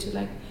related to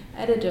like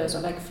editors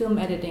or like film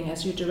editing,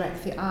 as you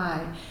direct the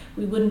eye,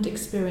 we wouldn't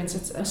experience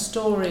a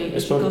story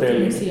if you go to a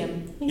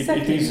museum.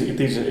 Exactly.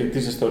 It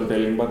is a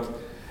storytelling, but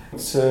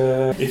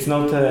it's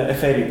not a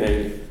fairy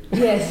tale.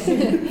 Yes.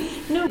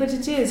 No, but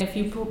it is. If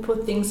you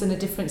put things in a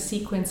different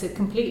sequence, it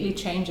completely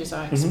changes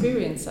our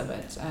experience of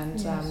it. And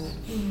yes.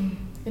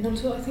 And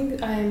also, I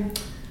think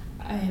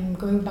I'm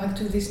going back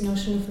to this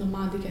notion of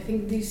nomadic. I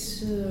think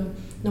this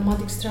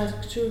nomadic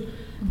structure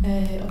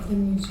of the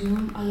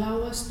museum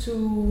allow us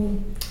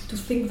to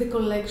think the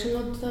collection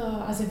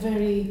not as a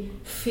very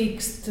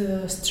fixed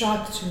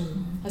structure,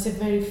 as a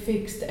very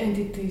fixed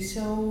entity.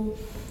 So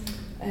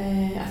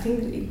I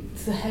think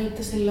it helped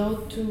us a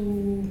lot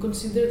to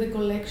consider the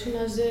collection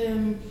as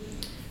a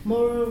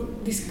more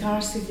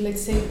discursive,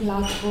 let's say,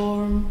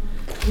 platform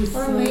with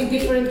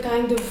different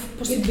kind of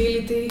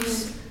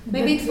possibilities.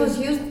 Maybe it was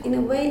used in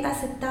a way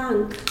as a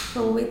tank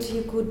from which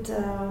you could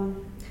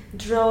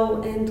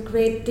draw and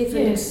create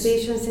different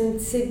exhibitions and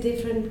see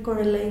different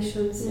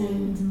correlations.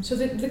 And so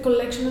the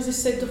collection as a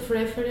set of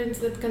reference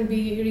that can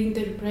be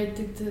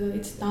reinterpreted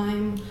each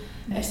time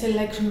a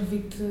selection of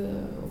it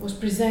was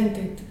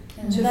presented.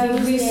 And so that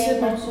was the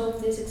aim also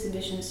of this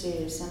exhibition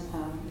series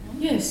somehow.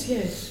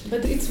 Yes,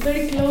 but it's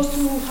very close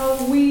to how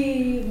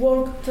we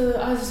worked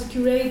as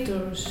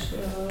curators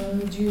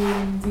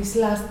during this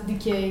last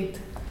decade.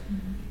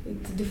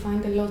 It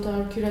defined a lot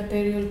our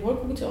curatorial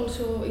work, which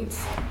also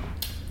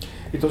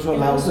It also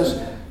allows us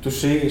to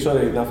see,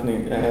 sorry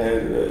Daphne,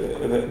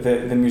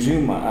 the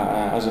museum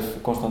as a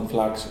constant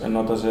flux and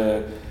not as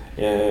a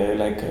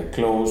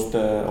closed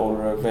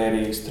or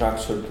very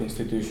structured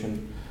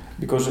institution,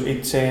 because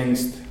it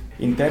changed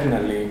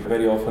internally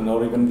very often,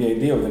 or even the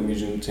idea of the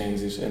museum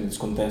changes and it's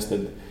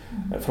contested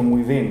from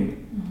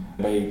within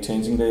by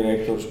changing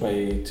directors,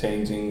 by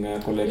changing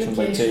collections,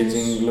 by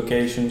changing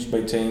locations,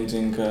 by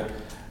changing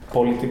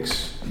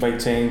politics, by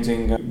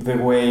changing the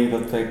way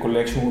that the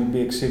collection will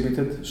be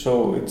exhibited.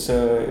 So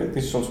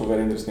this is also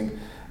very interesting.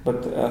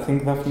 But I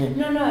think Daphne...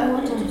 No, I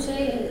wanted to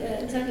say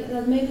exactly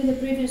that maybe the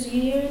previous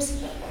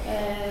years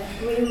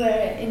we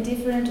were in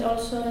different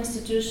also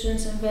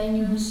institutions and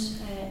venues,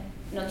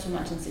 not so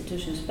much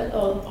institutions, but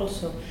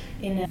also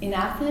in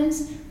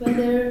Athens,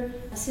 whether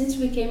since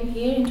we came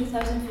here in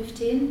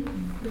 2015,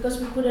 because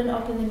we couldn't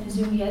open the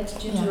museum yet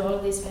due to all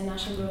these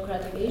financial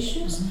bureaucratic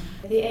issues,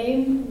 the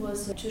aim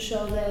was to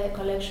show the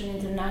collection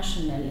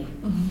internationally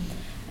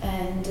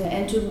and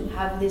to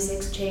have these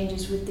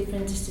exchanges with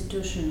different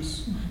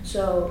institutions.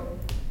 So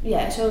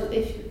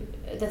if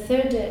the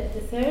third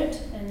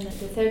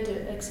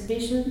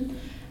exhibition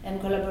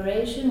and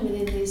collaboration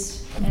within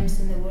this EMST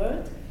in the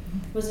world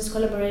was this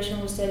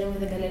collaboration with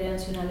the Galleria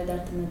Nazionale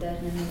d'Arte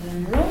Moderna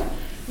in Rome,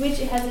 which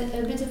has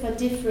a bit of a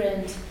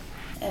different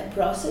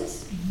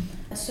process.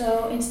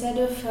 So instead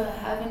of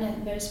having a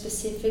very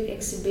specific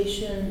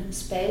exhibition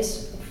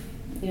space,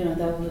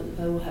 that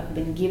would have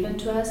been given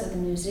to us at the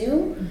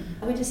museum,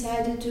 we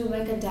decided to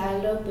make a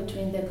dialogue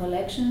between the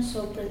collections,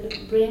 so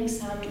bring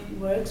some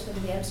works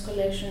from the EMST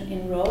collection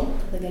in Rome,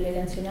 the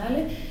Galleria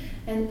Nazionale,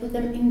 and put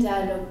them in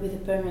dialogue with the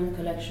permanent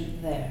collection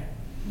there.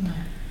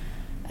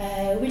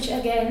 Which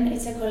again,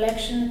 it's a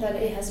collection that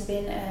it has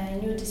been a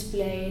new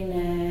display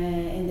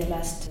in the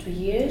last 2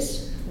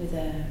 years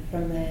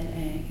from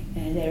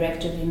the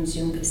director of the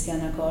museum,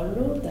 Christiana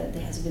Kollu, that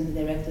has been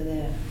the director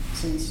there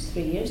since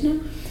 3 years now.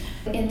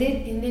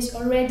 In this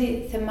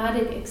already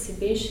thematic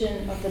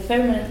exhibition of the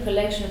permanent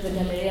collection of the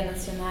Galleria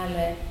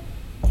Nazionale,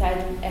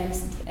 titled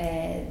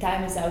EMST,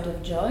 Time is Out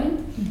of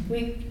Joint,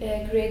 we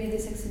created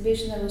this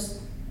exhibition that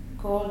was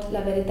called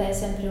La Verità è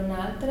sempre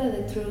un'altra,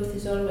 the truth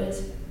is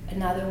always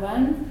another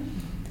one,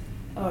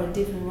 or a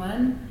different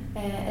one,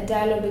 a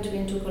dialogue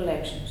between two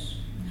collections.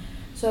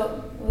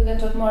 So we can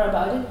talk more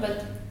about it,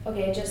 but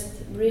Okay,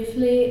 just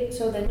briefly,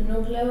 so the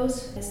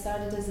nucleus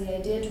started as the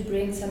idea to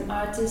bring some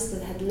artists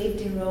that had lived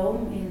in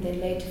Rome in the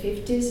late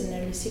 50s and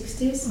early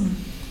 60s.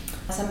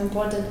 Some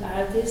important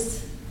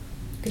artists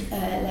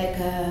like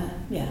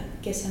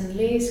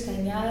Kesanlis,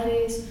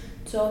 Kanyaris,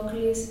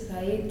 Tsoklis,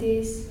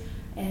 Gaitis,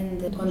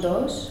 and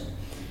Kondos,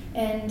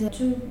 and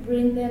to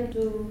bring them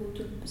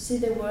to see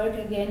the work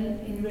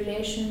again in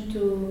relation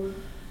to,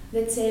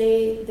 let's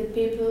say,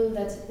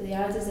 the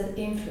artists that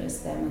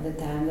influenced them at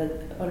the time, that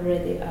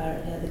already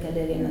are the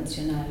Galleria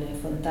Nazionale,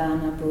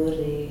 Fontana,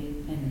 Burri,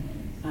 and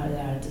other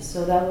artists.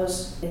 So that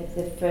was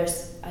the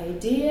first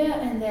idea,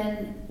 and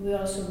then we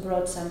also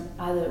brought some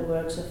other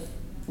works of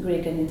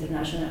Greek and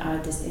international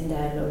artists in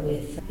dialogue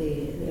with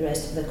the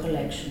rest of the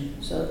collection.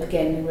 So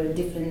again, there were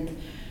different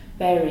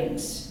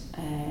pairings,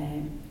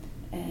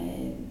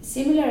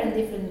 similar and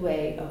different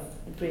way of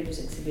the previous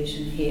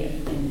exhibition here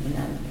in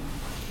Milan.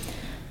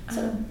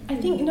 So I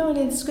think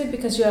it's good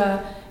because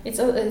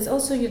it's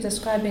also you're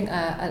describing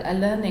a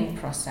learning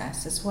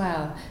process as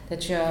well,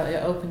 that you're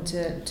open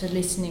to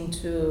listening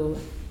to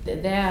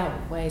their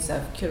ways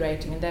of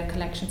curating and their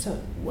collection. So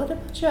what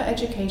about your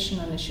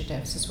educational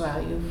initiatives as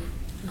well?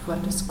 You've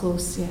worked with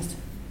schools, yes.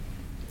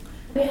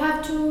 We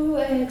have two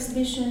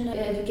exhibition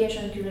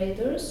education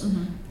curators,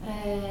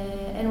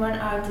 and one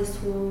artist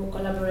who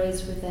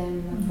collaborates with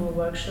them for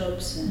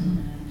workshops.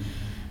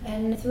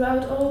 And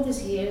throughout all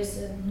these years,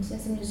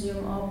 since the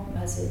museum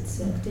has its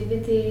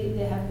activity,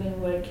 they have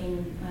been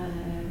working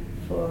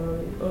for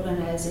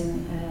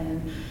organizing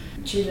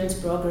children's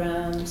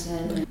programs.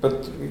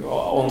 But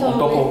on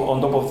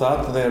top of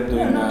that, they're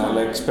doing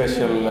like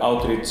special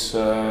outreach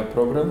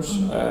programs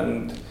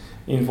and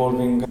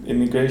involving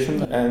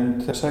immigration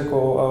and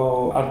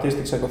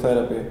artistic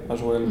psychotherapy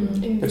as well.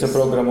 It's a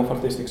program of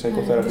artistic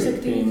psychotherapy. This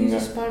activity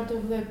is part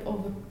of the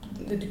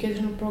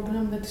educational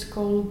program that is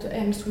called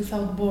EMST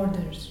Without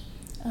Borders.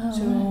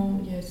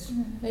 Yes.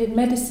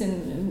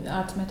 Medicine,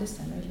 art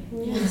medicine,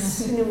 really.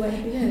 Yes, in a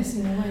way. Yes,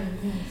 in a way.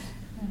 Yes.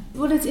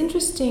 Well, it's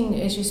interesting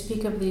as you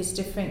speak of these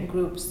different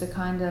groups, the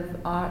kind of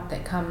art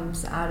that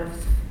comes out of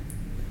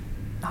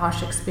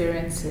harsh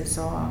experiences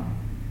or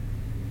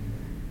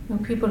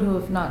people who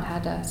have not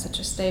had such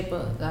a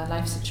stable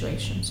life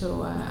situation.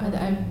 So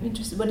I'm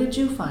interested, what did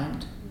you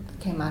find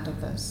came out of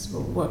those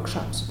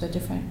workshops, of the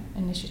different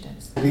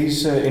initiatives?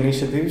 These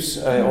initiatives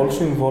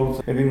also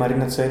involve maybe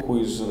Marina Tsek, who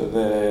is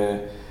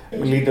the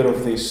leader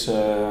of these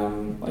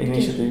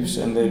initiatives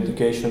and the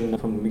education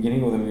from the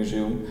beginning of the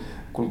museum,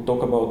 could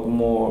talk about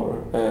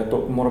more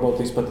about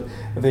this, but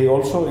they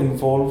also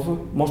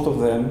involve, most of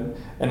them,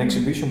 an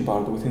exhibition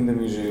part within the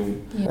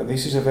museum.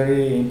 This is a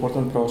very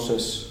important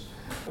process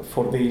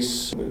for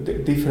these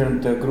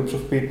different groups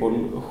of people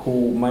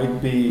who might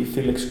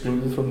feel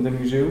excluded from the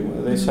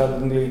museum. They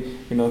suddenly,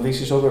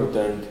 this is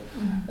overturned,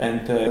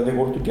 and they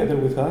work together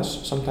with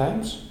us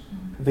sometimes.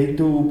 They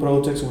do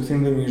projects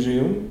within the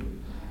museum.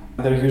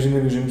 They're using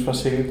the museum's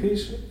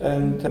facilities,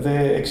 and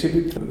they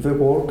exhibit the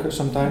work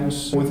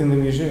sometimes within the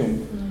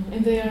museum.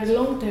 And they are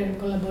long-term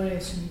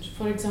collaborations.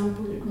 For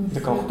example, the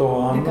 18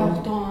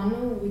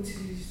 Anno, which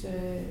is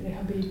a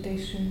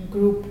rehabilitation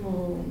group.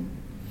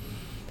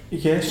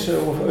 Yes,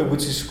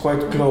 which is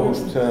quite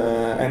closed,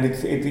 and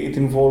it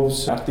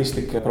involves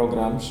artistic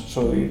programs,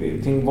 so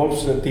it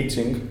involves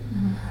teaching.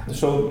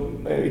 So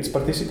its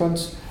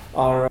participants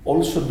are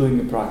also doing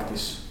a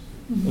practice.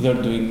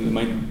 They're doing,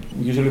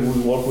 usually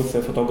we work with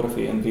a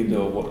photography and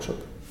video workshop.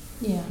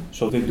 Yeah.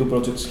 So they do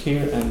projects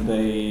here and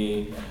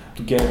they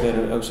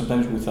together,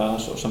 sometimes with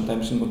us or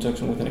sometimes in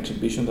conjunction with an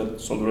exhibition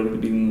that's already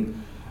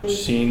been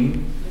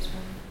seen.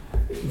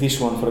 This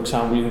one, for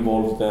example,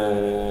 involved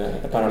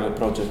a parallel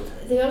project.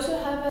 They also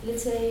have,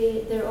 let's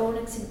say, their own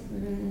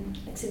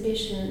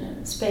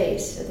exhibition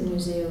space at the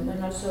museum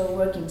and also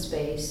working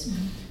space.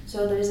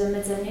 So there is a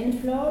mezzanine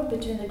floor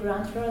between the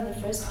ground floor and the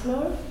first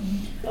floor.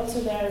 Also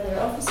there are their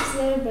offices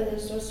there, but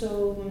there's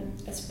also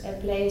a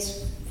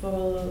place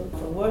for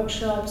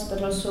workshops,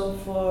 but also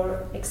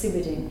for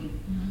exhibiting.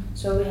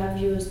 So we have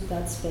used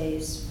that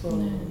space for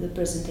the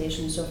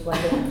presentations of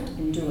what they have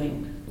been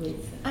doing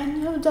with. And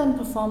you have done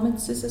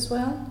performances as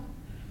well?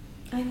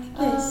 I think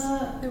yes,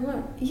 there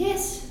were.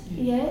 Yes,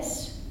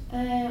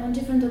 on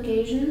different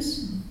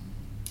occasions,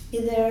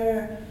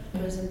 either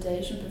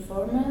presentation,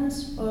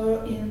 performance,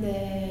 or in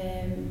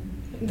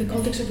the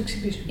context of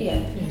exhibition.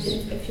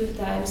 A few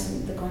times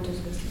in the context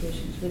of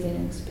exhibitions, within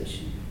an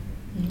exhibition.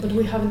 But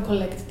we haven't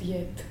collected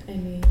yet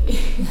any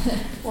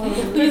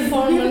performance. We have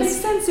an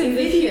extensive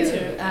video.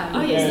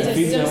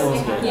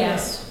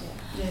 Yes.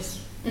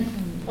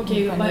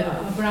 Okay, by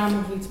Marina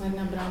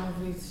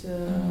Abramovich,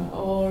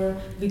 or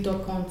Vito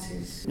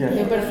Contis.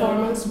 The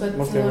performance, but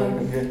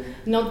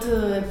not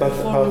a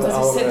performance as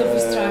a set of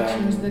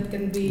instructions that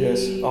can be. We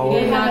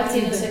have a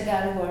Tina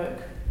Segal work.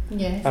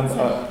 Yes. And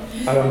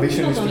our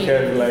ambition is to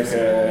have like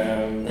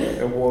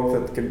a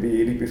work that can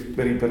be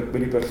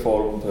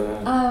reperformed.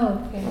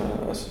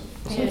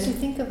 So what do you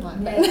think of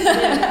one?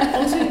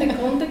 Also, in the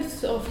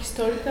context of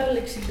historical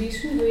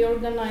exhibition, we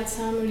organize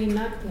some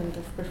reenactment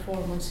of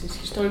performances,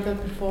 historical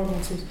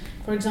performances.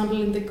 For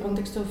example, in the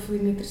context of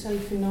Dimitris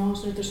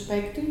Alfinos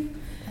retrospective,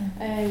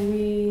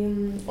 we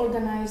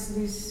organize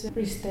this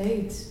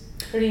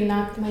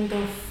reenactment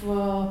of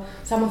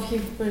some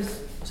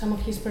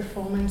of his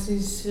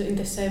performances in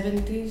the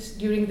 70s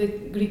during the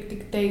Greek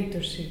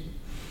dictatorship.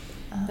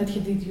 That he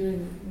did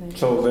during.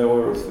 So there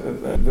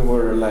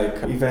were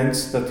like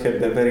events that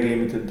had a very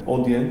limited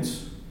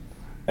audience,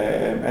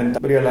 and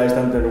realized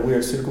under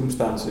weird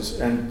circumstances,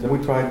 and we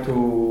tried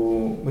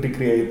to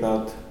recreate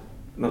that,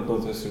 not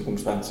the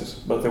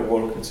circumstances, but the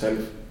work itself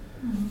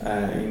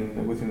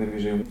within the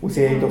museum, with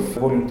the aid of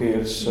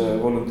volunteer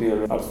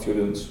art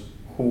students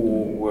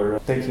who were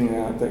taking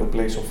the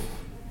place of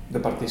the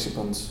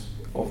participants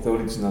of the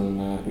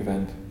original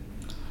event.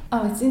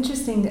 Oh, it's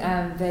interesting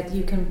that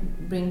you can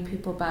bring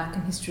people back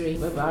in history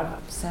where our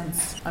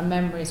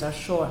memories are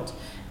short,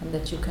 and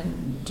that you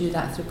can do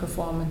that through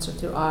performance or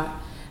through art.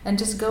 And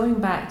just going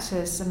back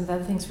to some of the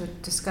other things we're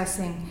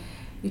discussing,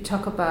 you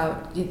talk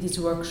about these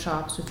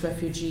workshops with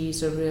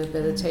refugees or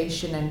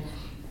rehabilitation, and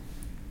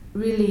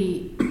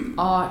really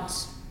art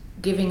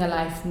giving a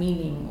life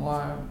meaning,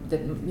 or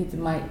that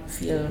might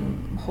feel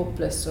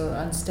hopeless or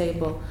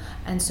unstable.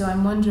 And so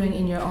I'm wondering,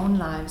 in your own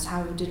lives,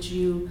 how did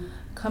you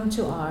come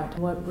to art?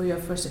 What were your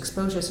first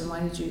exposures, and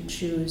why did you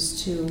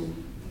choose to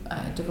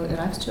devote your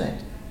lives to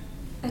it?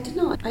 I don't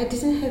know. I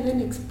didn't have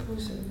any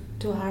exposure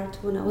to art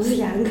when I was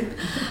young.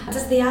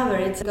 Just the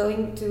average,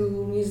 going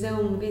to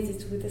museum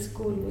visits with the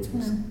school, which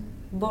was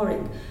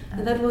boring.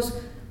 And that was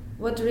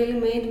what really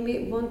made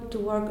me want to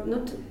work,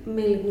 not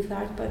mainly with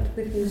art, but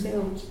with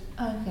museums.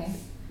 Okay.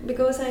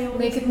 Because I always...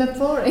 Make it not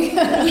boring.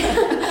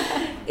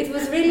 It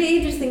was really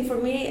interesting for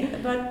me,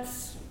 but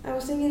I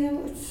was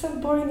thinking, it's so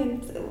boring,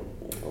 and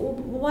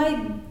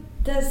why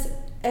does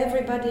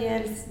everybody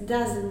else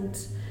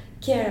doesn't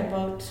care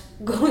about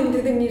going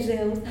to the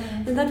museums?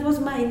 And that was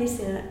my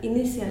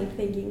initial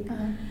thinking.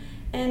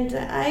 And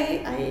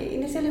I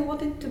initially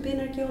wanted to be an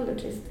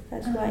archaeologist.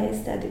 That's why I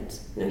studied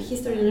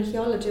history and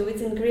archaeology,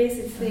 which in Greece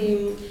is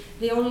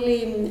the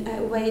only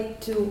way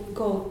to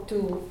go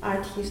to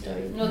art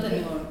history. Not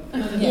anymore.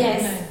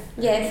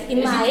 Yes,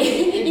 in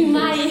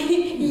my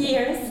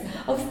years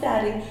of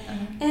studying.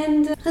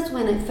 And that's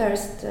when I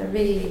first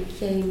really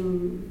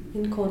came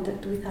in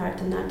contact with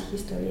art and art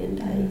history,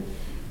 and I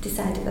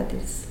decided that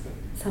it's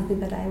something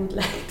that I would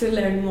like to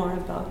learn more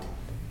about.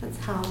 That's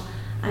how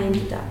I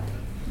ended up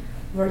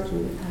working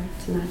with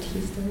art and art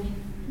history.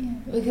 Yeah,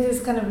 because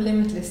it's kind of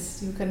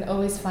limitless. You can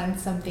always find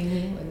something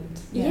new. And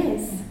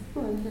yes,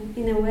 well,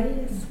 in a way,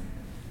 yes.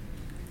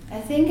 I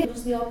think it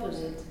was the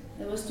opposite.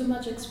 There was too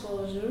much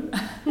exposure.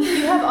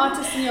 You have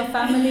artists in your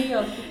family,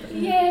 or people?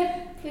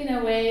 Yeah, in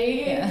a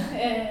way.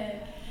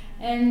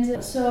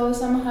 And so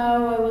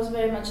somehow I was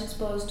very much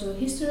exposed to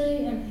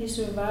history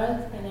of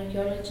art and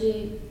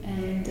archaeology,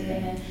 and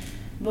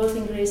both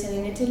in Greece and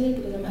in Italy,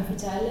 because I'm half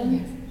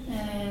Italian.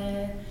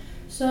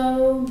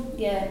 So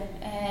yeah,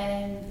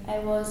 and I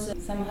was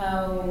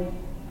somehow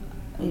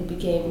it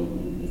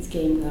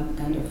came up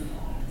kind of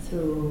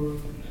through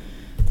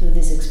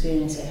this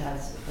experience I had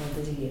all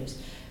these years.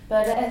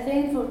 But I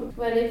think if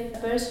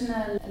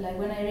personal, like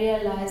when I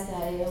realized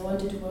that I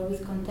wanted to work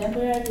with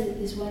contemporary art,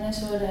 is when I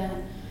saw the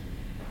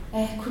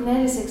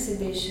Kounelis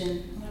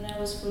exhibition when I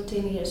was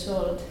 14 years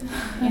old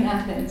in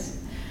Athens.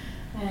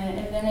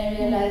 And then I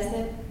realized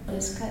that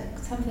there's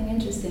something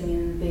interesting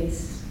in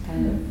this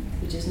kind of,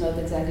 which is not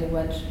exactly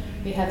what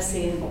we have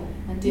seen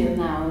until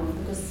now,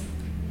 because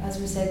as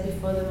we said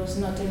before, there was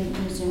not a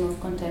museum of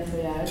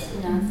contemporary art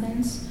in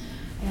Athens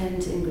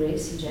and in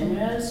Greece in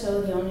general,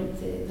 so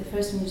the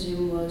first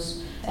museum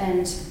was,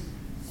 and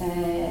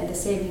the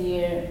same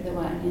year the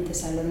one in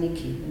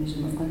Thessaloniki, the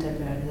Museum of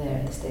Contemporary Art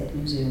there, the State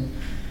Museum.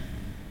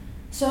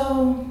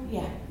 So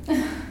yeah,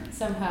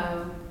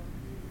 somehow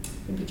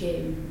it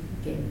became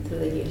through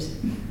the years.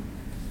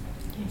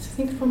 Yes, I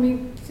think for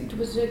me it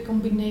was a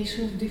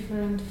combination of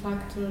different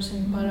factors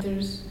and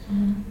parameters,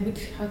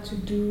 which had to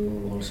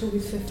do also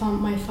with the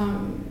family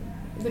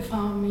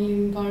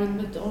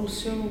environment, but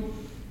also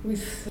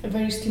with a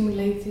very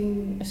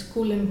stimulating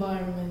school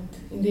environment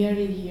in the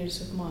early years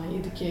of my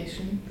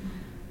education.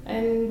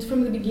 And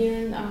from the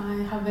beginning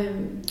I have a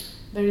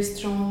very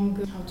strong,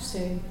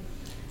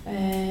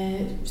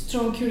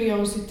 strong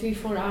curiosity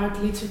for art,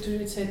 literature,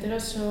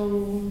 etc.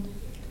 So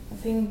I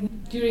think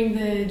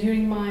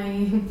during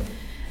my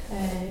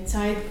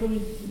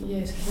childhood,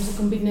 yes, it was a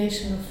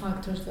combination of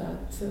factors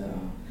that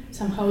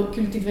somehow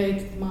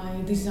cultivated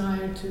my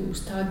desire to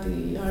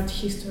study art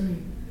history,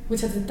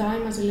 which at the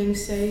time, as Elena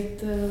said,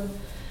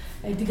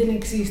 didn't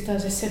exist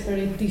as a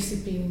separate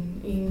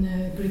discipline in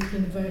Greek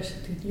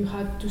university. You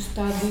had to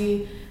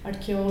study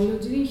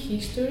archaeology,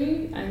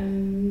 history,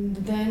 and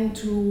then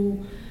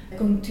to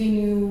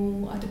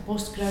continue at a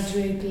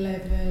postgraduate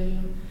level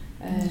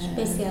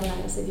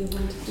Specialize if you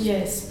want.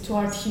 Yes, to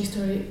art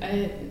history.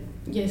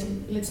 Yes,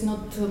 let's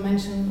not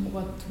mention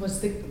what was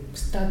the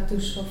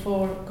status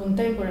for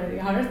contemporary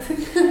art.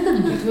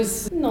 It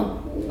was it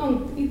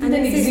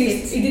didn't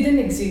exist. It didn't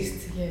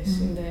exist. Yes,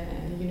 in the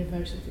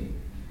university.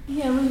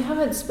 Yeah, we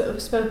haven't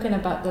spoken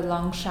about the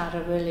long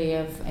shadow really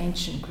of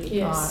ancient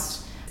Greek art.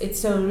 It's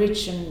so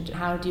rich, and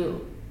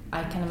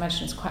I can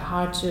imagine it's quite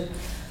hard to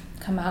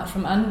come out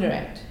from under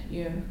it.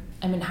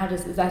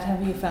 Is that how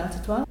you felt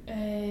it was?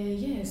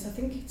 Yes, I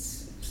think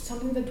it's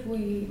something that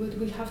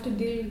we have to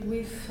deal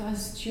with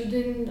as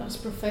students, as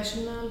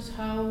professionals,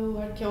 how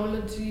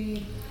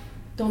archaeology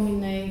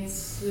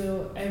dominates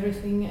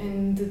everything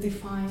and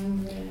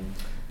defines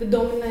the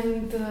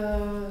dominant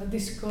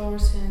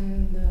discourse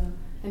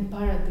and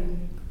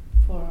paradigm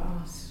for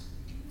us.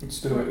 It's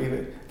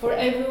true. For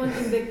everyone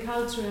in the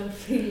cultural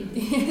field.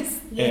 Yes.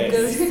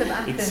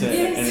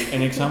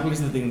 An example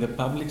is that in the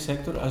public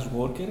sector, as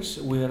workers,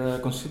 we're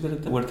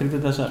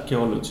treated as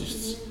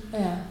archaeologists.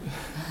 Yeah.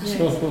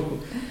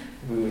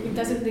 It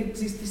doesn't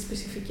exist this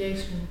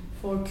specification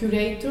for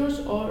curators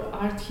or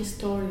art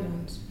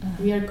historians.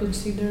 We are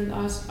considered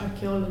as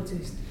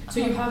archaeologists. So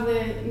you have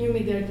the new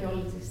media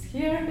archaeologist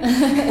here.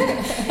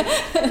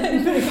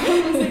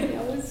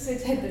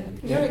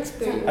 Your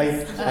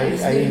experience.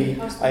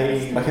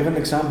 I have an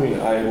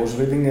example. I was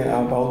reading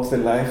about the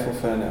life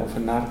of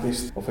an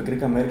artist, of a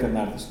Greek American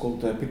artist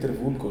called Peter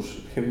Vulkos.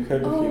 Have you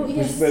heard of him?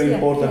 Yes, He's very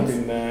important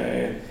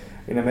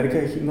in America.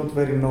 He's not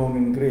very known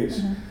in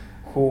Greece.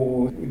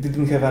 Who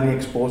didn't have any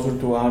exposure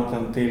to art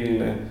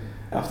until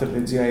after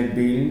the GI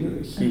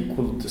Bill. He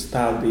could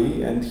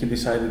study, and he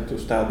decided to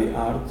study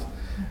art.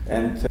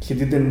 And he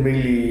didn't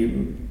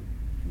really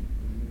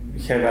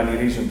have any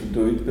reason to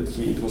do it, but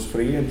it was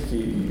free, and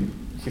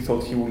he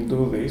thought he would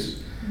do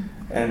this.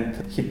 And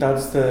he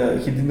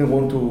didn't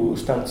want to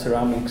start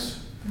ceramics.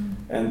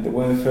 And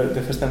when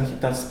the first time he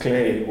touched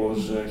clay,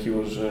 he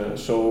was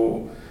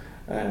so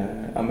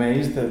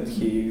amazed that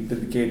he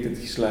dedicated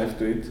his life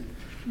to it.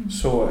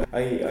 So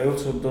I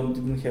also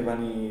didn't have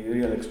any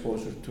real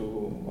exposure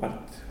to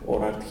art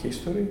or art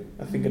history.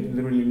 I think I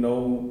didn't really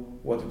know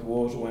what it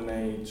was when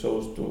I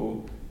chose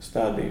to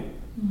study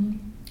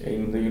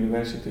in the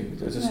university.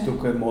 I just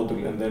took a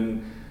module, and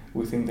then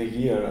within the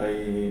year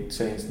I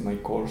changed my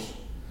course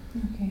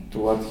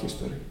to art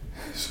history.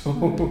 So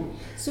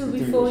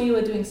before you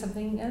were doing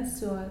something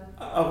else, or?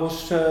 I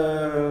was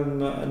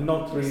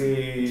not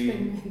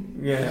really.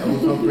 Yeah, I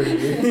was not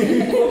really.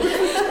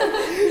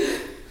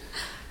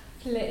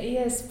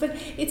 Yes, but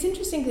it's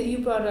interesting that you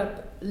brought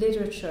up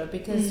literature,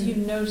 because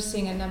you're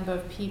noticing a number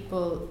of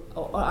people,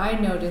 or I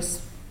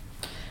notice.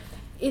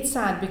 It's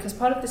sad because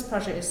part of this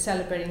project is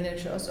celebrating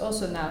literature, it's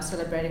also now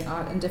celebrating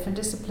art in different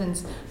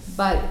disciplines,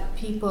 but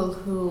people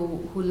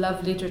who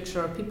love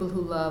literature, people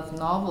who love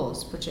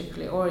novels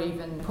particularly, or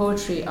even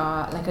poetry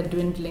are like a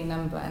dwindling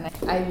number, and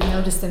I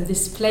noticed them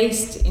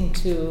displaced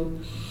into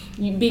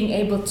being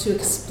able to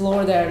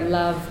explore their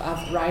love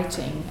of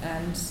writing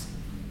and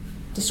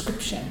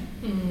description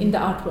in the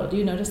art world. Do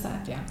you notice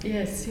that? Yeah.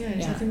 Yes.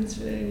 I think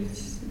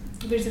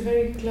there's a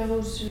very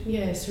close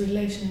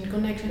relation and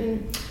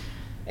connection,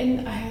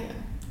 and I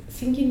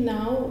thinking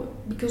now,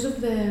 because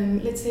of the,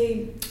 let's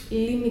say,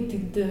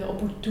 limited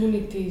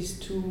opportunities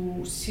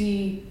to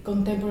see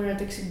contemporary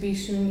art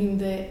exhibition in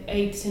the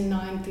 80s and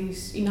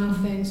 90s in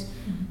Athens,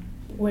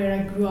 where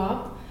I grew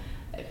up,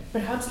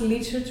 perhaps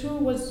literature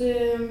was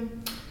a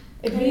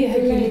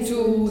vehicle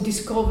to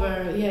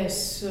discover,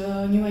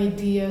 new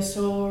ideas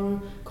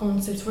or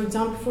concepts. For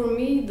example, for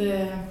me,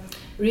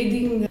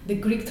 reading the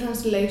Greek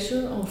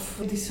translation of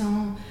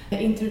Disant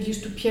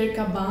introduced to Pierre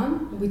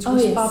Caban, which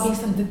was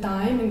published at the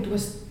time, and it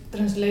was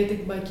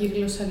translated by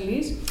Kyrillos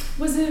Salis,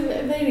 was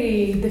a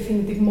very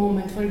definitive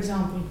moment, for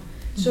example.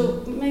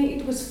 So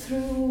it was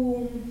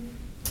through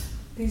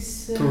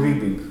this... through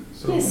reading.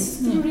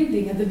 Through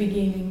reading at the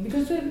beginning,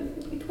 because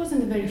it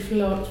wasn't a very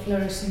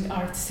flourishing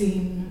art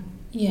scene.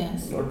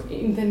 Yes.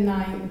 In the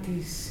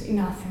 90s in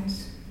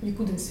Athens. You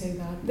couldn't say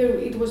that.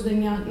 It was the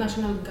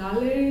National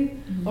Gallery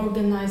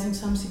organizing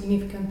some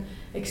significant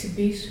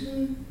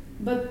exhibition,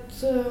 but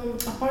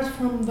apart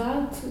from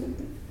that,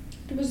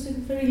 it was a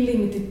very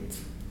limited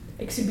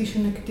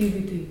exhibition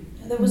activity.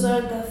 There was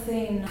Art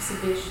Athene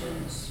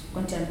exhibitions,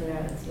 contemporary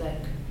art,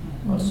 like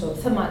also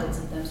thematic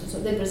sometimes. So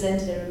they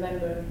presented, I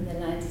remember, in the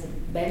 90s,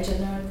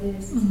 Belgian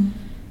artists.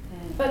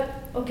 But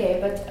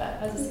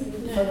as I said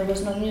before, there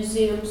was no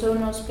museum, so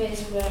no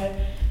space where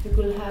you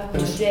could have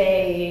a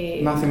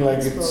day. Nothing like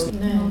it.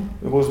 No.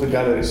 It was the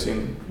gallery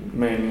scene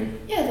mainly.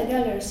 Yeah, the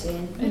gallery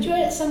scene. But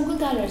there were some good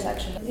galleries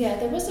actually. Yeah,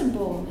 there was a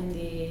boom in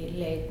the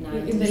late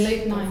 90s. In the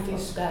late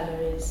 90s. Of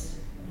galleries.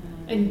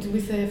 And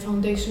with the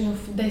foundation of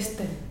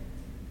Deste.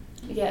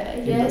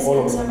 And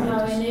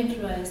somehow it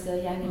influenced the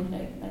young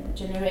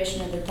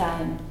generation at the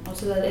time.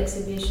 Also that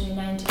exhibition in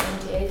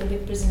 1998, a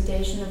big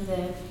presentation of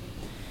the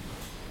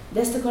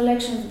Deste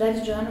collection, the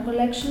Dante Joanna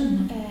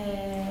collection.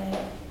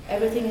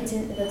 Everything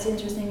that's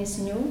interesting is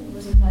new,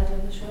 was in part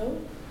of the show.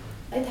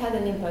 It had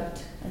an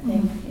impact, I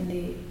think, in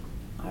the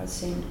art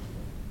scene.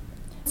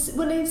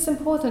 Well, it's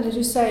important, as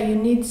you say, you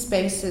need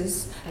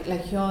spaces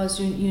like yours,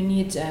 you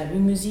need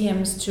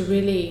museums to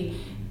really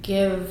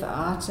give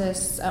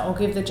artists or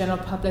give the general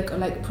public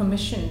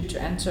permission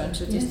to enter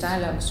into these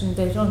dialogues. When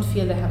they don't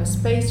feel they have a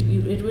space,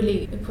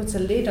 it puts a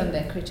lid on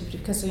their creativity,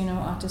 because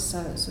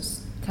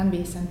artists can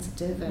be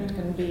sensitive and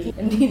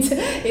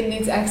it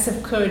needs acts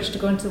of courage to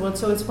go into the world.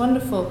 So it's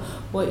wonderful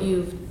what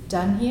you've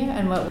done here,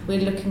 and what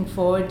we're looking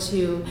forward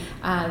to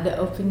the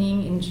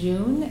opening in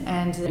June,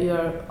 and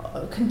you're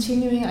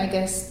continuing, I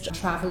guess,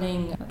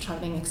 traveling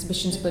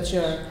exhibitions, but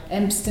you're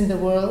EMST in the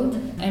world,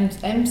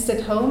 EMST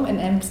at home and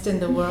EMST in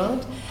the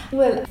world.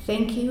 Well,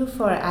 thank you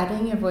for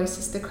adding your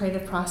voices to the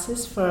creative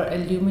process, for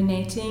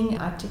illuminating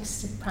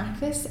artistic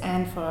practice,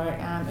 and for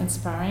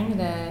inspiring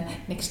the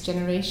next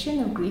generation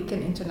of Greek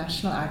and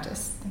international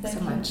artists. Thanks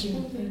so much.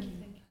 Thank you.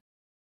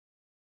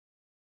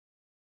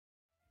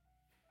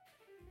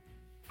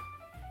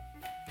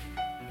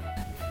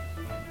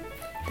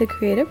 The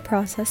Creative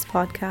Process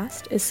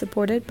podcast is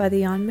supported by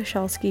the Jan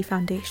Michalski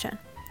Foundation.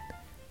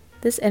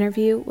 This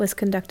interview was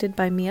conducted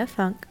by Mia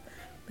Funk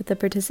with the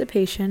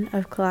participation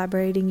of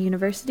collaborating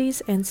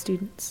universities and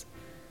students.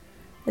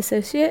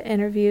 Associate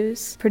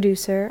interviews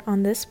producer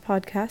on this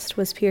podcast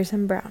was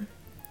Pearson Brown.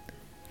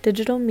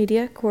 Digital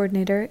media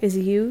coordinator is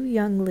Yu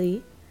Young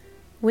Lee.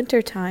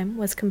 Wintertime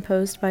was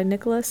composed by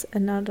Nicholas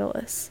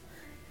Anatolis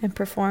and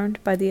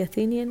performed by the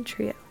Athenian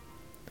Trio.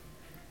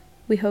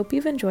 We hope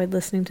you've enjoyed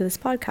listening to this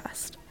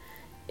podcast.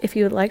 If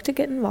you would like to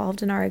get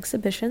involved in our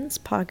exhibitions,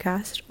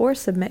 podcast, or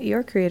submit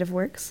your creative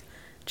works,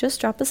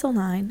 just drop us a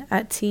line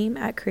at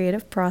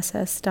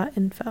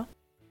team@creativeprocess.info.